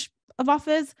range of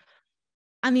offers?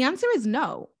 And the answer is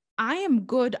no. I am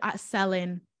good at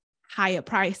selling higher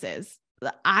prices.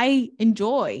 I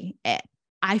enjoy it.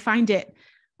 I find it,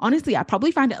 honestly, I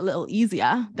probably find it a little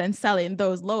easier than selling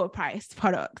those lower priced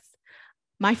products.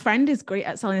 My friend is great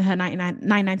at selling her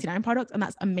 $9.99 products, and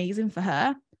that's amazing for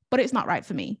her, but it's not right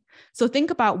for me. So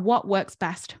think about what works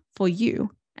best for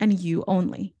you and you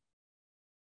only.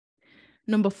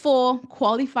 Number 4,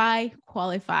 qualify.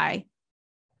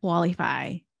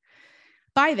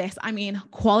 By this, I mean,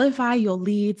 qualify your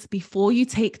leads before you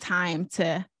take time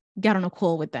to get on a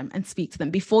call with them and speak to them,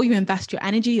 before you invest your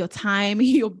energy, your time,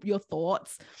 your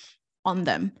thoughts on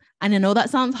them. And I know that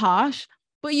sounds harsh,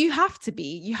 but you have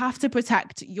to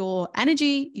protect your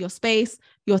energy, your space,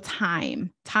 your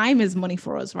time. Time is money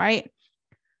for us, right?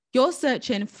 You're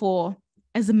searching for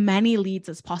as many leads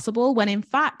as possible when in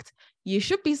fact, you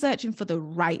should be searching for the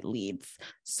right leads.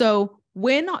 So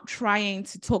we're not trying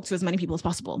to talk to as many people as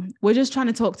possible. We're just trying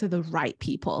to talk to the right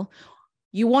people.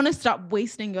 You want to stop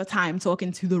wasting your time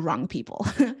talking to the wrong people.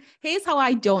 Here's how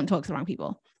I don't talk to the wrong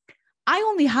people. I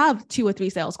only have 2 or 3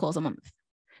 sales calls a month.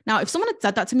 Now, if someone had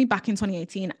said that to me back in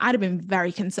 2018, I'd have been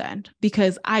very concerned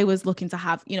because I was looking to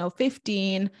have,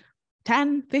 15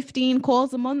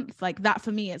 calls a month. Like that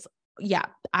for me is, yeah,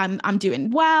 I'm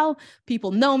doing well.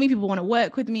 People know me. People want to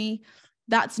work with me.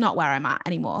 That's not where I'm at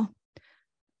anymore.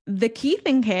 The key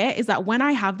thing here is that when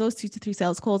I have those 2 to 3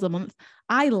 sales calls a month,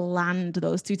 I land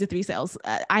those 2 to 3 sales.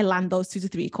 I land those 2 to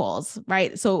 3 calls,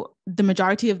 right? So the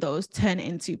majority of those turn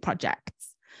into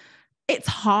projects. It's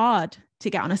hard to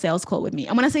get on a sales call with me.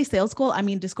 And when I say sales call, I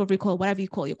mean discovery call, whatever you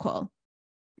call your call.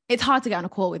 It's hard to get on a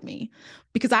call with me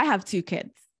because I have 2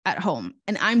 kids at home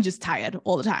and I'm just tired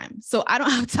all the time. So I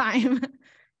don't have time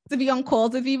to be on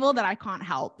calls with people that I can't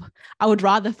help. I would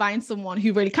rather find someone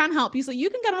who really can help you so you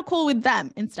can get on a call with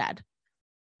them instead.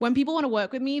 When people want to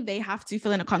work with me, they have to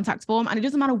fill in a contact form and it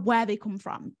doesn't matter where they come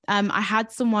from. I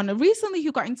had someone recently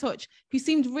who got in touch who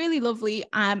seemed really lovely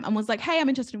and was like, hey, I'm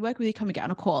interested in working with you. Can we get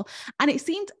on a call? And it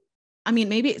seemed, I mean,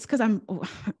 maybe it's because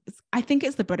I think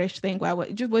it's the British thing where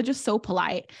we're just so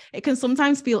polite. It can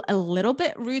sometimes feel a little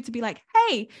bit rude to be like,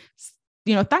 hey,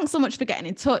 thanks so much for getting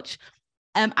in touch.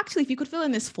 Actually, if you could fill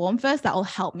in this form first, that will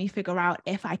help me figure out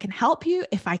if I can help you.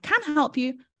 If I can help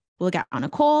you, we'll get on a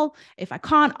call. If I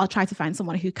can't, I'll try to find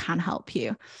someone who can help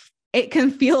you. It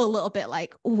can feel a little bit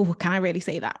like, oh, can I really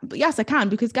say that? But yes, I can,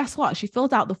 because guess what? She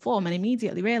filled out the form and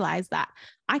immediately realized that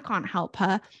I can't help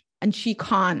her and she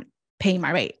can't pay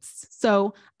my rates.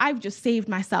 So I've just saved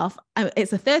myself.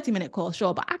 It's a 30-minute call,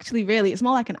 sure, but actually really it's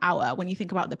more like an hour when you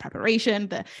think about the preparation,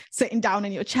 the sitting down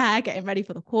in your chair, getting ready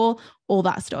for the call, all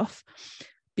that stuff.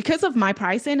 Because of my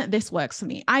pricing, this works for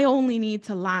me. I only need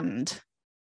to land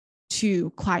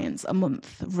 2 clients a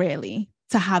month, really,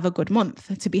 to have a good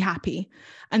month, to be happy.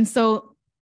 And so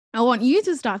I want you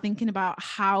to start thinking about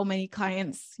how many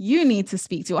clients you need to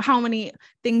speak to or how many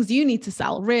things you need to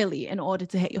sell really in order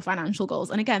to hit your financial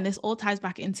goals. And again, this all ties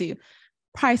back into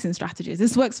pricing strategies.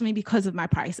 This works for me because of my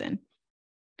pricing.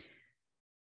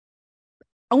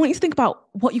 I want you to think about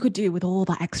what you could do with all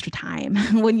that extra time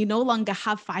when you no longer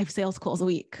have 5 sales calls a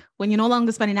week, when you're no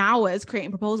longer spending hours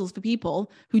creating proposals for people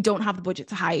who don't have the budget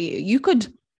to hire you. You could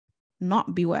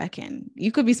not be working.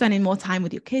 You could be spending more time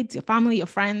with your kids, your family, your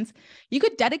friends. You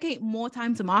could dedicate more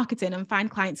time to marketing and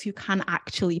find clients who can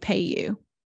actually pay you.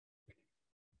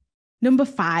 Number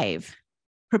 5,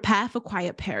 prepare for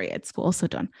quiet periods. We're also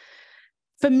done.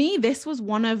 For me, this was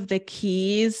one of the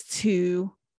keys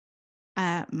to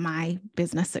my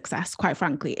business success, quite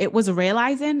frankly. It was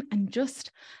realizing and just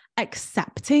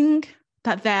accepting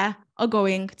that there are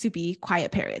going to be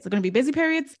quiet periods. There are going to be busy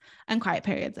periods and quiet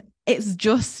periods. It's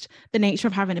just the nature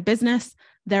of having a business.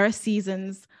 There are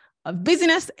seasons of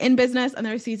busyness in business and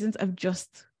there are seasons of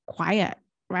just quiet,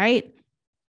 right?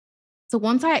 So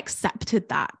once I accepted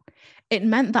that, it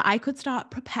meant that I could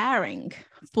start preparing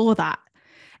for that.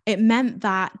 It meant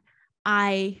that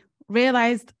I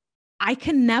realized I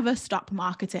can never stop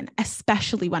marketing,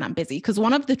 especially when I'm busy. Because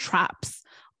one of the traps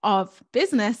of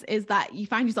business is that you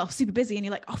find yourself super busy and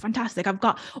you're like, oh, fantastic. I've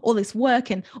got all this work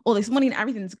and all this money and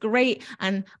everything's great.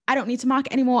 And I don't need to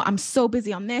market anymore. I'm so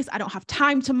busy on this. I don't have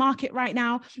time to market right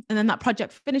now. And then that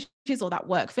project finishes or that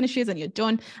work finishes and you're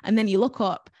done. And then you look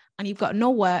up and you've got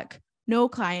no work, no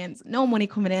clients, no money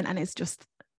coming in. And it's just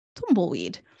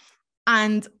tumbleweed.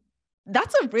 And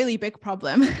that's a really big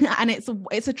problem. And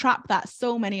it's a trap that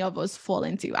so many of us fall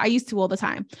into. I used to all the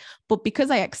time. But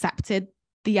because I accepted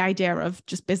the idea of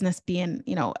just business being,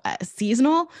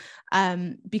 seasonal,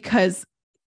 because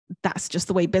that's just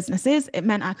the way business is, it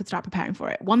meant I could start preparing for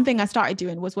it. One thing I started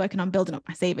doing was working on building up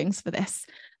my savings for this.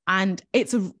 And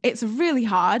it's really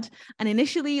hard. And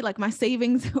initially, like my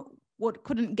savings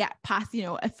couldn't get past,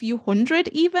 a few hundred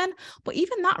even, but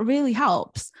even that really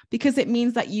helps because it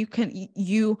means that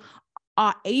you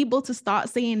are able to start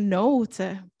saying no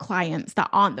to clients that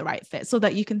aren't the right fit so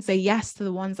that you can say yes to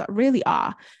the ones that really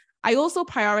are. I also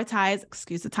prioritize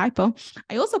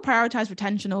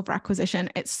retention over acquisition.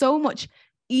 It's so much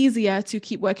easier to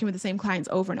keep working with the same clients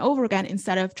over and over again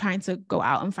instead of trying to go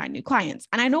out and find new clients.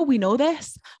 And I know we know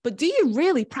this, but do you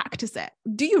really practice it?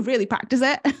 Do you really practice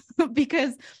it?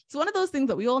 Because it's one of those things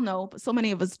that we all know, but so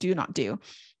many of us do not do.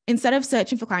 Instead of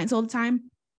searching for clients all the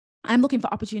time, I'm looking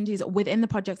for opportunities within the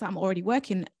projects that I'm already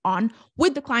working on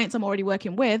with the clients I'm already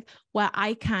working with, where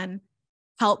I can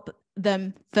help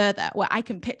them further, where I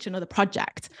can pitch another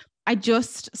project. I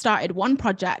just started one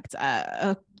project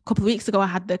a couple of weeks ago. I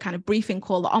had the kind of briefing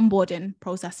call, the onboarding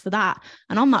process for that.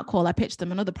 And on that call, I pitched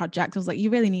them another project. I was like, you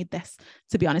really need this,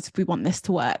 to be honest, if we want this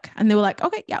to work. And they were like,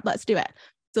 okay, yeah, let's do it.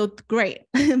 So great.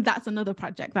 That's another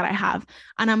project that I have.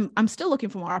 And I'm still looking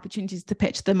for more opportunities to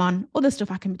pitch them on other stuff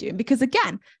I can be doing. Because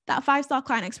again, that 5-star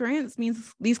client experience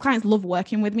means these clients love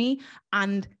working with me.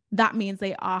 And that means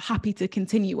they are happy to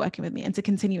continue working with me and to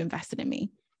continue investing in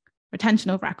me. Retention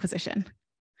over acquisition.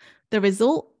 The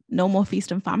result, no more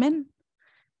feast and famine.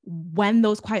 When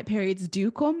those quiet periods do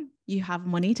come, you have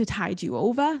money to tide you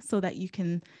over so that you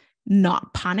can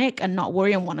not panic and not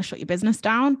worry and want to shut your business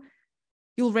down.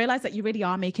 You'll realize that you really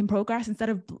are making progress instead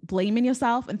of blaming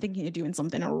yourself and thinking you're doing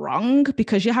something wrong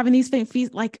because you're having these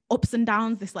like ups and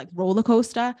downs, this like roller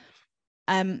coaster.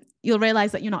 You'll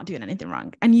realize that you're not doing anything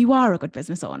wrong and you are a good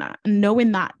business owner. And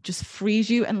knowing that just frees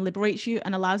you and liberates you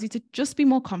and allows you to just be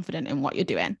more confident in what you're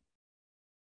doing.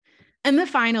 And the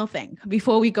final thing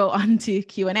before we go on to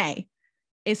Q&A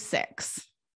is 6.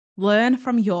 Learn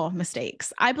from your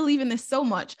mistakes. I believe in this so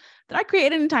much that I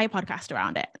created an entire podcast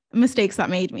around it. Mistakes that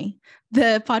made me.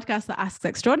 The podcast that asks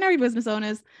extraordinary business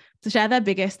owners to share their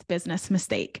biggest business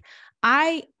mistake.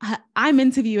 I'm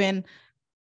interviewing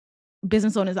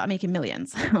business owners that are making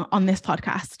millions on this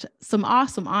podcast. Some are,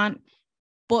 some aren't.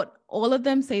 But all of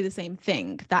them say the same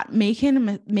thing, that making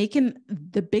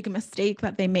the big mistake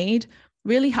that they made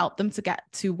really helped them to get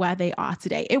to where they are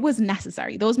today. It was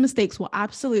necessary. Those mistakes were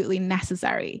absolutely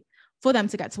necessary for them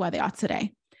to get to where they are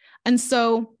today. And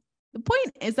so the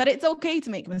point is that it's okay to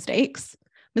make mistakes.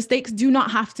 Mistakes do not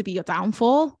have to be your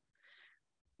downfall.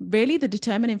 Really, the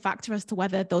determining factor as to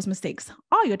whether those mistakes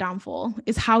are your downfall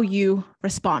is how you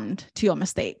respond to your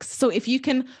mistakes. So if you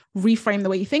can reframe the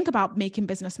way you think about making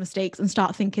business mistakes and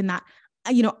start thinking that,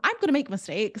 I'm going to make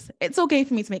mistakes. It's okay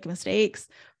for me to make mistakes.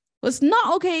 What's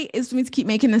not okay is for me to keep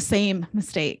making the same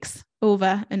mistakes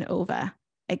over and over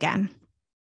again.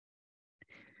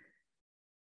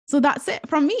 So that's it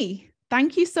from me.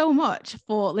 Thank you so much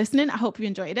for listening. I hope you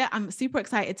enjoyed it. I'm super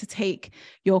excited to take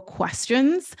your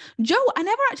questions. Joe, I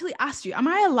never actually asked you, am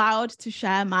I allowed to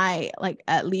share my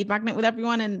lead magnet with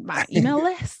everyone and my email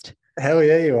list? Hell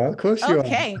yeah, you are. Of course you are.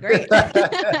 Okay, great.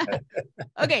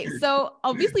 Okay, so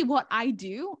obviously what I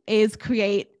do is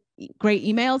create great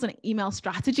emails and email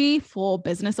strategy for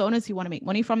business owners who want to make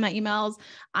money from their emails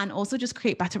and also just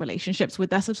create better relationships with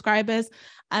their subscribers.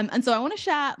 And so I want to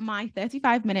share my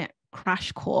 35-minute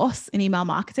crash course in email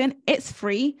marketing. It's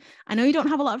free. I know you don't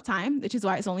have a lot of time, which is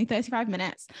why it's only 35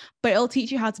 minutes, but it'll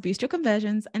teach you how to boost your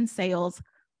conversions and sales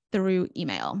through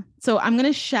email. So I'm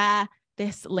going to share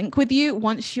this link with you.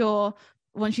 Once you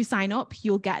sign up,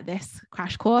 you'll get this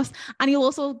crash course, and you'll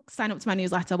also sign up to my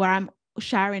newsletter where I'm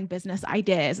sharing business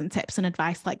ideas and tips and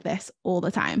advice like this all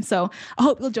the time. So I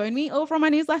hope you'll join me over on my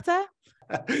newsletter.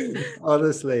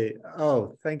 Honestly,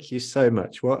 thank you so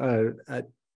much. What a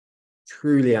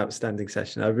truly outstanding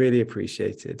session. I really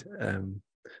appreciated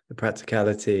the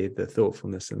practicality, the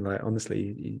thoughtfulness, and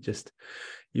honestly,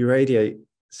 you radiate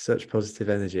such positive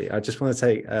energy. I just want to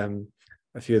take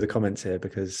a few of the comments here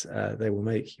because they will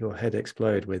make your head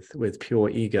explode with pure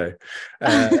ego.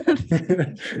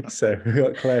 So we've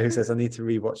got Claire who says, I need to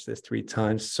rewatch this 3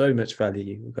 times. So much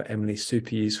value. We've got Emily,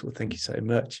 super useful. Thank you so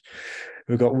much.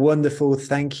 We've got wonderful.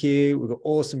 Thank you. We've got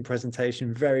awesome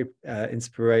presentation. Very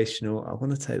inspirational. I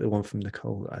want to take the one from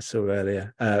Nicole that I saw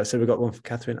earlier. So we've got one from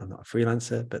Catherine. I'm not a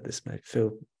freelancer, but this may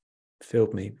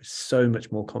filled me with so much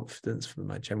more confidence for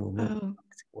my general marketing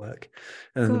work.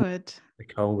 And good.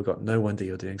 Nicole, we've got no wonder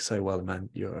you're doing so well, man.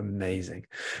 You're amazing.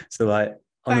 So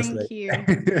honestly,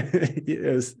 thank you.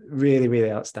 It was really,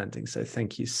 really outstanding. So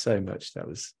thank you so much. That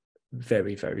was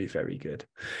very, very, very good.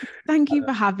 Thank you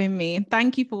for having me.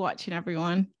 Thank you for watching,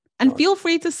 everyone. And feel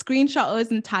free to screenshot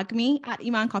us and tag me at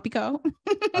Eman Copyco.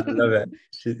 I love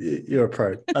it. You're a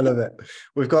pro. I love it.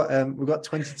 We've got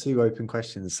 22 open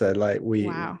questions. So we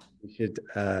should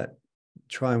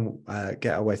try and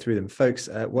get our way through them. Folks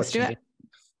watching,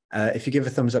 if you give a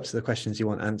thumbs up to the questions you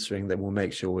want answering, then we'll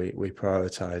make sure we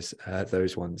prioritize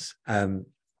those ones. And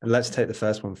let's take the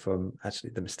first one from actually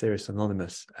the mysterious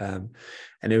anonymous. And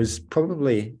it was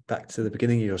probably back to the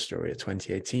beginning of your story at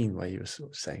 2018, where you were sort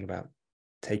of saying about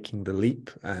taking the leap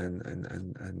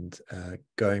and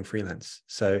going freelance.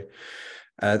 So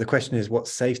The question is, what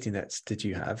safety nets did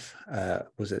you have?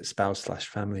 Was it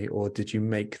spouse/family, or did you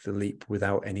make the leap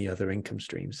without any other income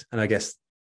streams? And I guess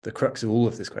the crux of all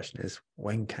of this question is,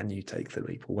 when can you take the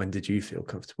leap, or when did you feel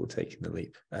comfortable taking the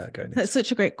leap going That's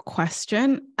such a great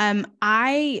question.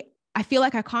 I feel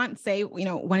like I can't say,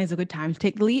 when is a good time to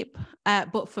take the leap.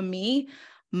 But for me,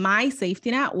 my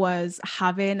safety net was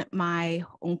having my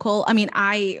uncle. I mean,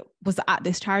 I was at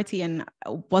this charity and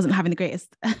wasn't having the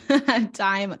greatest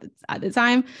time at the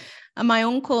time. And my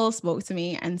uncle spoke to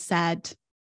me and said,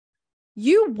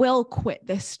 you will quit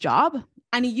this job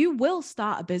and you will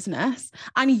start a business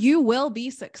and you will be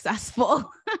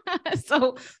successful.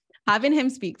 So having him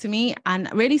speak to me and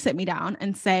really sit me down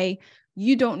and say,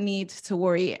 you don't need to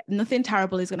worry. Nothing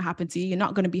terrible is going to happen to you. You're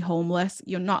not going to be homeless.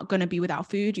 You're not going to be without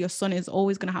food. Your son is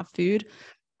always going to have food.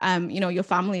 Your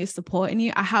family is supporting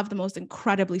you. I have the most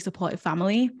incredibly supportive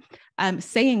family.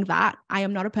 Saying that, I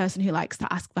am not a person who likes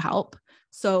to ask for help.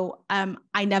 So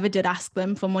I never did ask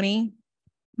them for money.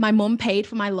 My mum paid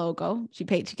for my logo. She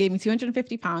gave me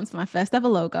 £250 for my first ever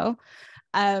logo.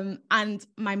 And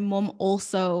my mum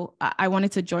also, I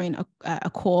wanted to join a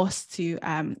course to,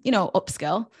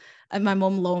 upskill. And my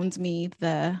mum loaned me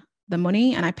the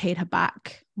money and I paid her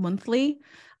back monthly.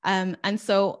 And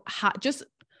so just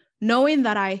knowing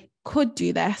that I could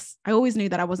do this, I always knew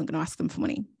that I wasn't going to ask them for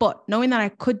money, but knowing that I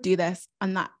could do this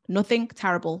and that nothing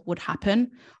terrible would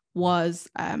happen was,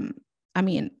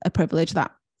 a privilege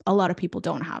that a lot of people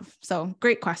don't have. So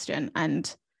great question.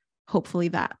 And hopefully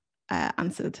that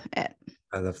answered it.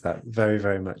 I love that very,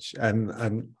 very much.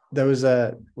 There was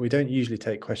we don't usually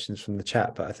take questions from the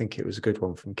chat, but I think it was a good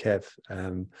one from Kev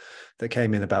that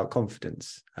came in about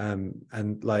confidence.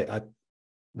 And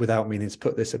without meaning to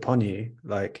put this upon you,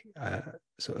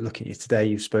 sort of looking at you today,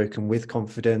 you've spoken with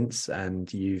confidence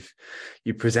and you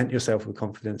present yourself with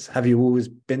confidence. Have you always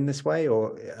been this way,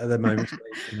 or are there moments where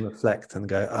you can reflect and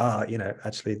go,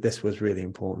 actually this was really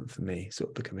important for me, sort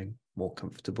of becoming more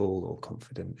comfortable or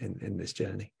confident in this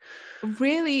journey?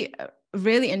 Really,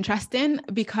 really interesting,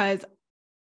 because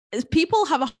people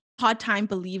have a hard time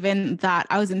believing that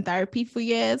I was in therapy for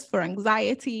years for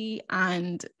anxiety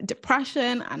and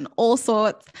depression and all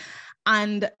sorts.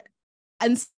 And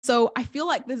so I feel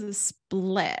like there's a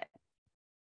split.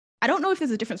 I don't know if there's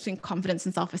a difference between confidence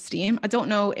and self-esteem. I don't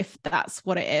know if that's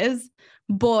what it is,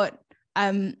 but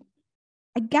I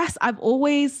guess I've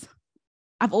always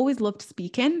loved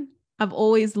speaking. I've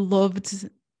always loved,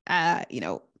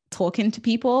 talking to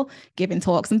people, giving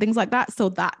talks and things like that. So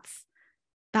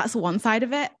that's one side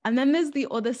of it. And then there's the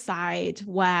other side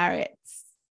where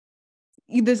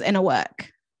there's inner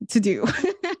work to do.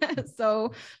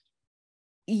 So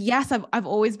yes, I've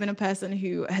always been a person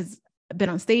who has been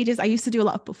on stages. I used to do a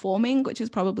lot of performing, which is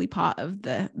probably part of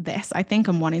this, I think,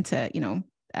 I'm wanting to,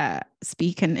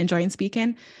 speak and enjoying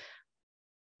speaking.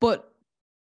 But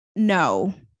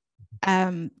no,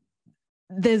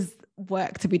 there's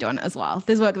work to be done as well.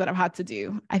 There's work that I've had to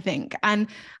do, I think. And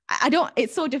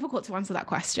it's so difficult to answer that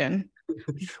question.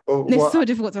 It's so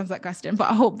difficult to answer that question, but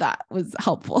I hope that was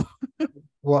helpful.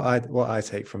 What I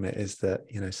take from it is that,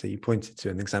 so you pointed to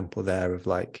an example there of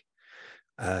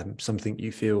something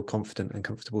you feel confident and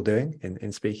comfortable doing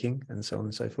in speaking and so on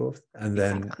and so forth. And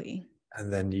then, exactly.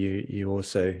 And then you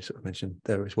also sort of mentioned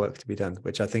there is work to be done,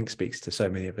 which I think speaks to so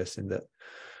many of us in that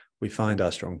we find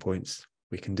our strong points,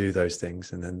 we can do those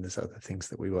things, and then there's other things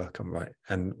that we work on, right?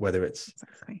 And whether it's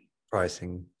exactly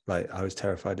pricing, I was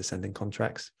terrified of sending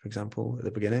contracts, for example, at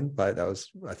the beginning. That was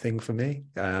a thing for me.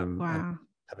 Wow.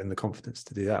 Having the confidence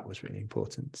to do that was really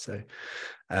important. So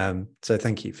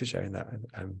thank you for sharing that.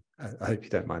 I hope you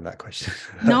don't mind that question.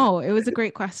 No, it was a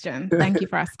great question. Thank you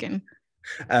for asking.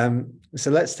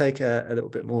 So let's take a little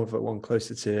bit more of a one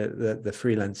closer to the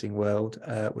freelancing world,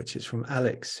 which is from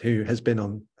Alex, who has been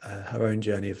on her own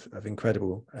journey of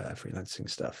incredible freelancing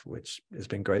stuff, which has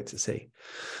been great to see.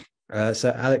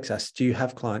 So Alex asks, do you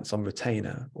have clients on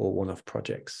retainer or one-off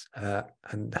projects?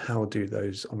 And how do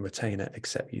those on retainer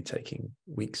accept you taking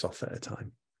weeks off at a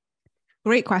time?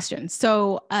 Great question.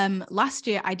 So last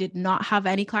year, I did not have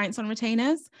any clients on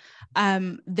retainers.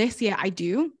 This year, I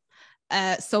do.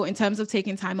 So in terms of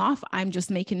taking time off, I'm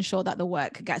just making sure that the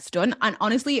work gets done. And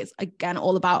honestly, it's again,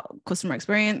 all about customer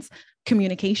experience,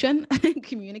 communication,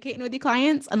 communicating with your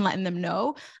clients and letting them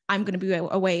know I'm going to be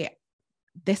away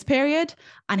this period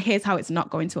and here's how it's not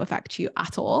going to affect you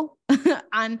at all.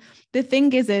 And the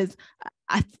thing is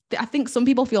I think some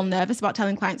people feel nervous about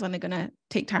telling clients when they're going to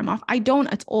take time off. I don't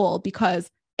at all, because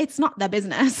it's not their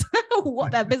business.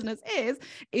 What their business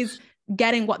is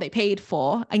getting what they paid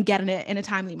for and getting it in a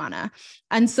timely manner.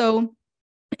 And so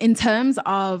in terms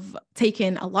of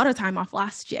taking a lot of time off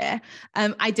last year,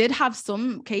 I did have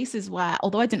some cases where,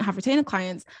 although I didn't have retainer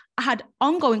clients, I had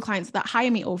ongoing clients that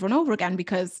hire me over and over again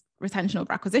because retention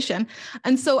over acquisition.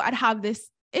 And so I'd have this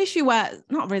issue where,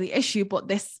 not really issue, but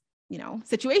this,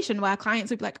 situation where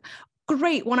clients would be like,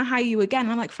 great, want to hire you again.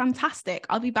 And I'm like, fantastic,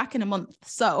 I'll be back in a month.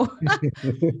 So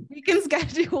we can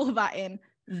schedule that in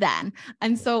then.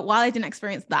 And so while I didn't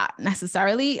experience that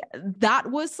necessarily,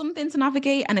 that was something to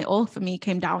navigate. And it all for me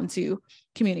came down to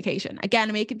communication.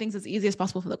 Again, making things as easy as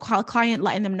possible for the client,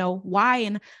 letting them know why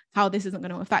and how this isn't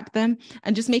going to affect them,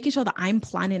 and just making sure that I'm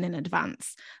planning in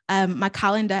advance. My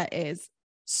calendar is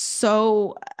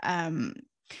so,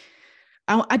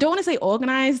 I don't want to say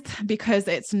organized, because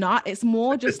it's not, it's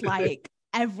more just like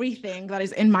everything that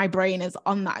is in my brain is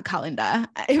on that calendar.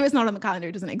 If it's not on the calendar,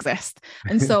 it doesn't exist.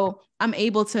 And so I'm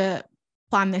able to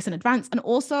plan this in advance. And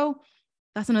also,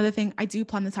 that's another thing, I do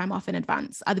plan the time off in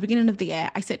advance. At the beginning of the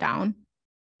year, I sit down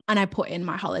and I put in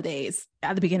my holidays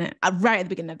at the beginning, right at the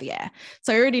beginning of the year.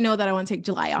 So I already know that I want to take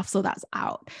July off. So that's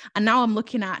out. And now I'm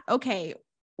looking at, okay,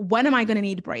 when am I going to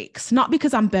need breaks? Not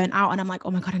because I'm burnt out and I'm like,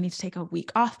 oh my God, I need to take a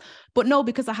week off, but no,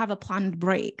 because I have a planned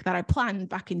break that I planned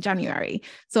back in January.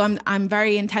 So I'm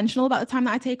very intentional about the time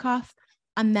that I take off.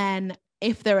 And then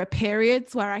if there are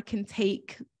periods where I can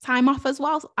take time off as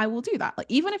well, I will do that. Like,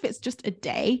 even if it's just a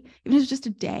day,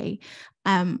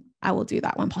 I will do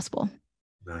that when possible.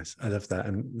 Nice. I love that.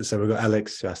 And so we've got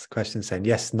Alex who asked the question saying,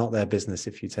 yes, not their business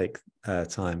if you take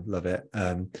time. Love it.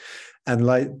 And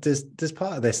like, there's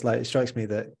part of this, like, it strikes me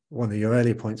that one of your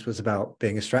earlier points was about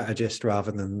being a strategist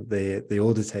rather than the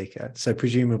order taker. So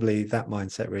presumably that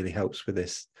mindset really helps with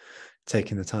this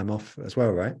taking the time off as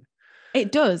well, right?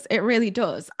 It does. It really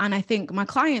does. And I think my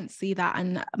clients see that,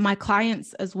 and my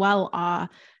clients as well are,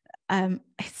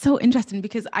 it's so interesting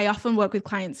because I often work with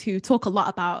clients who talk a lot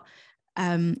about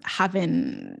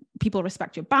having people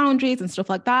respect your boundaries and stuff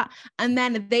like that. And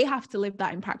then they have to live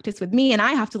that in practice with me, and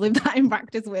I have to live that in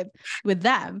practice with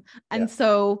them. And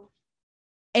so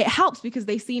it helps because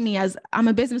they see me as, I'm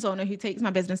a business owner who takes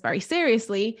my business very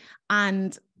seriously.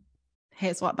 And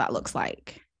here's what that looks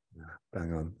like.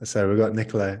 Bang on. So we've got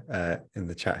Nicola in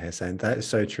the chat here saying, that is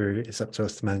so true. It's up to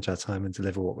us to manage our time and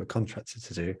deliver what we're contracted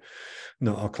to do,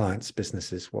 not our clients'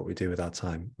 businesses, what we do with our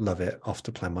time. Love it. Off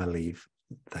to plan my leave.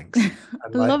 Thanks.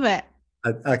 Love it.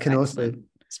 I can also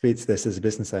speak to this as a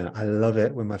business owner. I love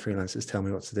it when my freelancers tell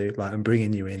me what to do. Like, I'm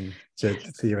bringing you in to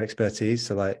your expertise.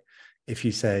 So like, if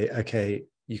you say, okay,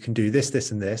 you can do this,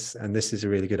 this, and this is a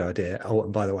really good idea. Oh,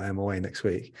 and by the way, I'm away next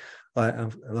week. Like,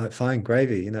 I'm like, fine,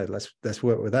 gravy, let's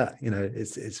work with that.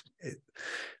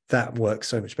 That works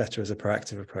so much better as a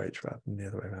proactive approach rather than the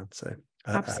other way around. So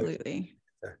absolutely.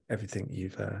 Everything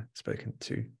you've spoken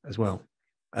to as well.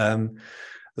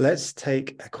 Let's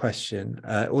take a question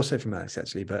also from Alex,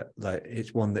 actually, but like,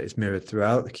 it's one that is mirrored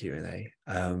throughout the Q&A,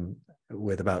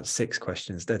 with about 6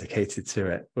 questions dedicated to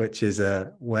it, which is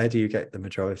where do you get the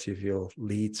majority of your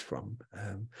leads from?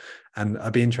 And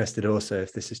I'd be interested also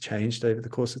if this has changed over the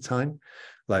course of time,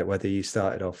 like whether you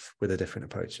started off with a different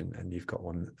approach and you've got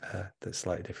one that's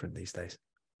slightly different these days.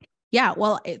 Yeah,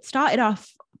 well, it started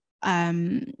off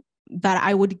that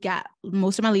I would get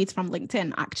most of my leads from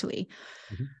LinkedIn, actually.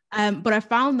 But I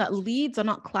found that leads are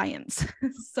not clients.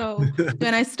 So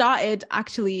when I started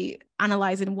actually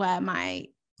analyzing where my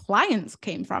clients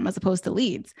came from as opposed to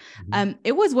leads,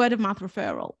 it was word of mouth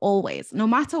referral always, no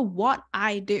matter what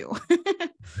I do.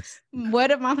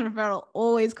 Word of mouth referral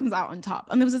always comes out on top.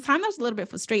 And there was a time I was a little bit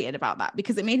frustrated about that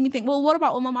because it made me think, well, what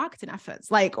about all my marketing efforts?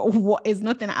 Like, what is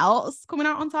nothing else coming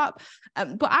out on top?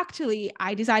 But actually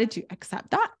I decided to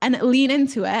accept that and lean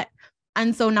into it.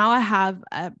 And so now I have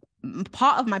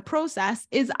part of my process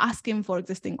is asking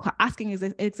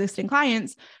existing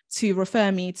clients to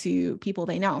refer me to people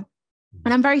they know.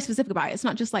 And I'm very specific about it. It's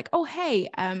not just like, oh, hey,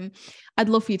 I'd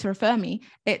love for you to refer me.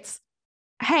 It's,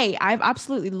 hey, I've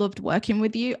absolutely loved working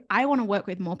with you. I want to work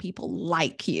with more people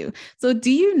like you. So do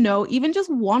you know even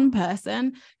just one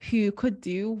person who could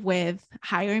do with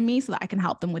hiring me so that I can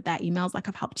help them with their emails like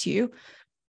I've helped you?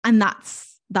 And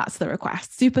that's the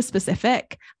request. Super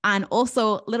specific and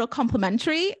also a little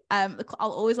complimentary. I'll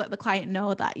always let the client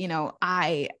know that,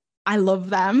 I love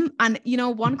them. And,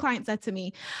 one client said to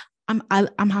me,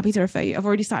 I'm happy to refer you. I've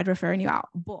already started referring you out,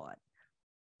 but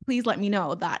please let me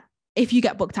know that if you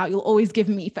get booked out, you'll always give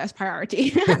me first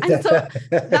priority. And so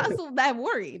that's what they're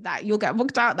worried, that you'll get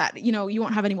booked out, that, you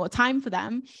won't have any more time for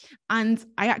them. And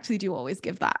I actually do always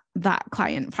give that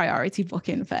client priority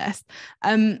booking first.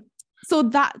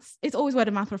 So it's always word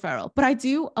of mouth referral, but I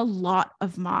do a lot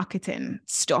of marketing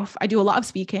stuff. I do a lot of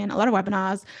speaking, a lot of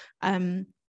webinars.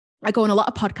 I go on a lot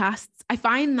of podcasts. I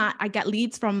find that I get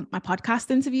leads from my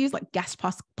podcast interviews, like guest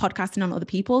podcasting on other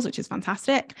people's, which is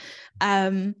fantastic.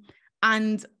 And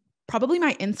probably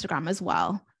my Instagram as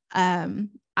well.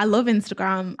 I love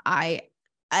Instagram. I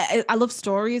love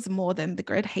stories more than the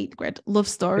grid. Hate the grid. Love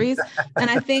stories. And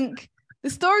I think the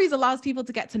stories allows people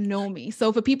to get to know me.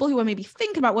 So for people who are maybe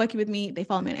thinking about working with me, they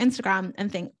follow me on Instagram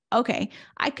and think, okay,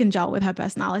 I can gel with her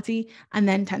personality, and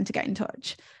then tend to get in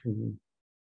touch. Mm-hmm.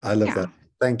 I love that.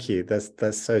 Thank you.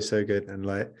 That's so good. And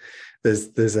like,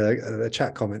 there's a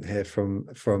chat comment here from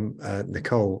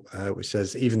Nicole, which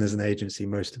says, even as an agency,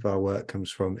 most of our work comes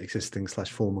from existing /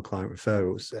 former client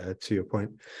referrals. To your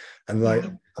point, and like,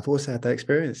 I've also had that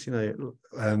experience, you know,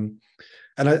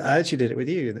 and I actually did it with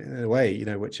you in a way, you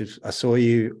know, which is, I saw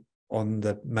you on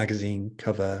the magazine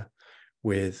cover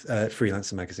with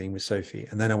Freelancer magazine with Sophie,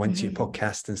 and then I went to your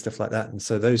podcast and stuff like that. And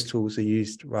so those tools are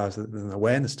used rather than an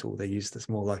awareness tool. They're used as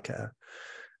more like a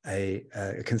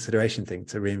consideration thing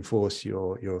to reinforce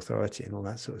your authority and all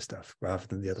that sort of stuff, rather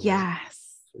than the other way. Yes.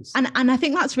 And I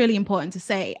think that's really important to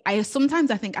say.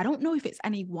 Sometimes I think, I don't know if it's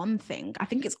any one thing. I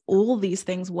think it's all these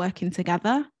things working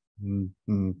together. No,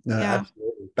 absolutely.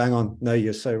 Bang on. No,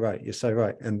 you're so right. You're so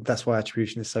right. And that's why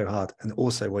attribution is so hard. And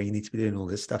also why you need to be doing all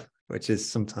this stuff, which is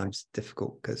sometimes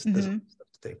difficult because there's stuff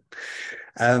to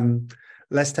do.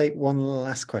 Let's take one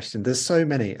last question. There's so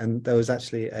many. And there was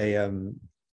actually a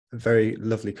very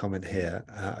lovely comment here.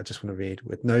 I just want to read,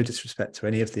 with no disrespect to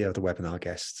any of the other webinar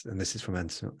guests, and this is from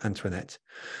Antoinette.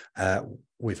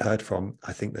 We've heard from,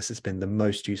 I think this has been the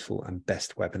most useful and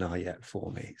best webinar yet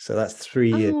for me. So that's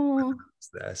 3 years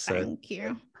there. So thank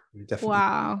you. Definitely.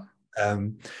 Wow.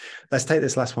 Let's take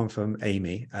this last one from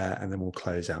Amy, and then we'll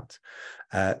close out.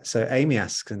 So Amy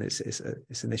asks, and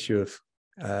it's an issue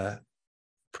of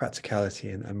practicality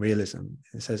and realism.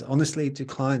 It says, honestly, do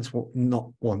clients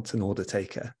not want an order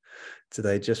taker? Do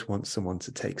they just want someone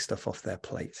to take stuff off their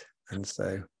plate? And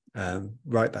so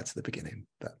right back to the beginning.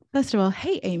 First of all,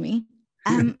 hey, Amy.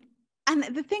 And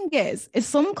the thing is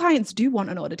some clients do want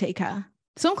an order taker.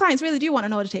 Some clients really do want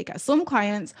an order taker. Some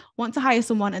clients want to hire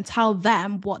someone and tell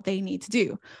them what they need to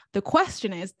do. The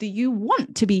question is, do you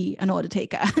want to be an order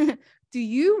taker? Do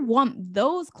you want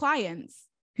those clients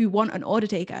who want an order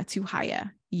taker to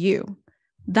hire you?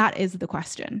 That is the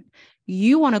question.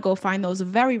 You want to go find those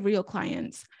very real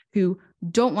clients who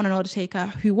don't want an order taker,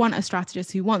 who want a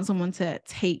strategist, who want someone to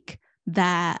take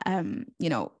their,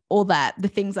 all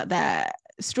the things that they're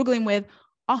struggling with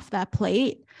off their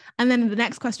plate. And then the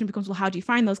next question becomes, well, how do you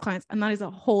find those clients? And that is a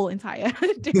whole entire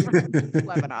different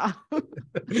webinar.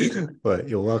 Well,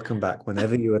 you're welcome back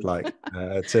whenever you would like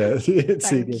to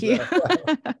Thank you.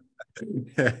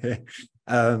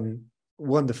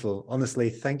 Wonderful.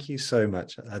 Honestly, thank you so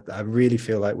much. I really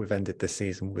feel like we've ended this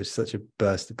season with such a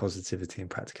burst of positivity and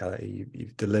practicality.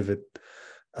 You've delivered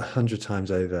 100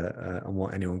 times over on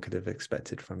what anyone could have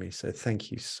expected from you. So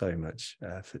thank you so much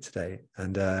for today.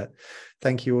 And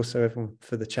thank you also everyone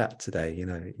for the chat today. You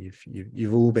know,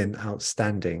 you've all been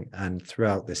outstanding, and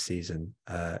throughout this season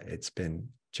it's been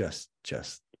just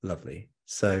lovely.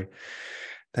 So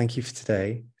thank you for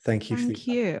today. Thank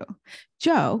you.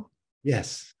 Joe.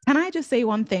 Yes. Can I just say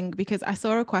one thing? Because I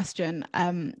saw a question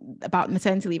about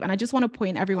maternity leave, and I just want to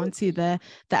point everyone to the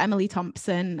Emily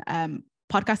Thompson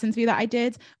podcast interview that I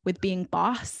did with Being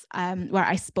Boss, where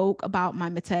I spoke about my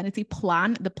maternity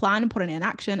plan, the plan and putting it in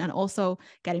action, and also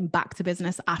getting back to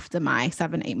business after my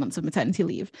 7-8 months of maternity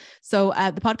leave. So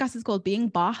the podcast is called Being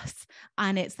Boss,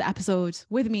 and it's the episode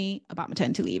with me about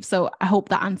maternity leave. So I hope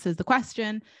that answers the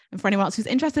question. And for anyone else who's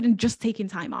interested in just taking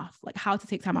time off, like how to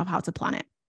take time off, how to plan it.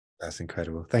 That's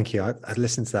incredible. Thank you. I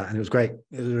listened to that and it was great.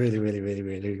 It was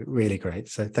really great.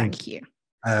 So thank you.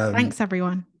 Thanks,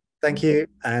 everyone. Thank you.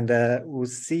 And we'll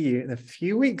see you in a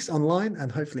few weeks online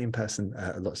and hopefully in person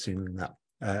a lot sooner than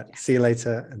that. See you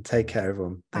later and take care,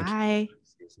 everyone. Thank you. Bye.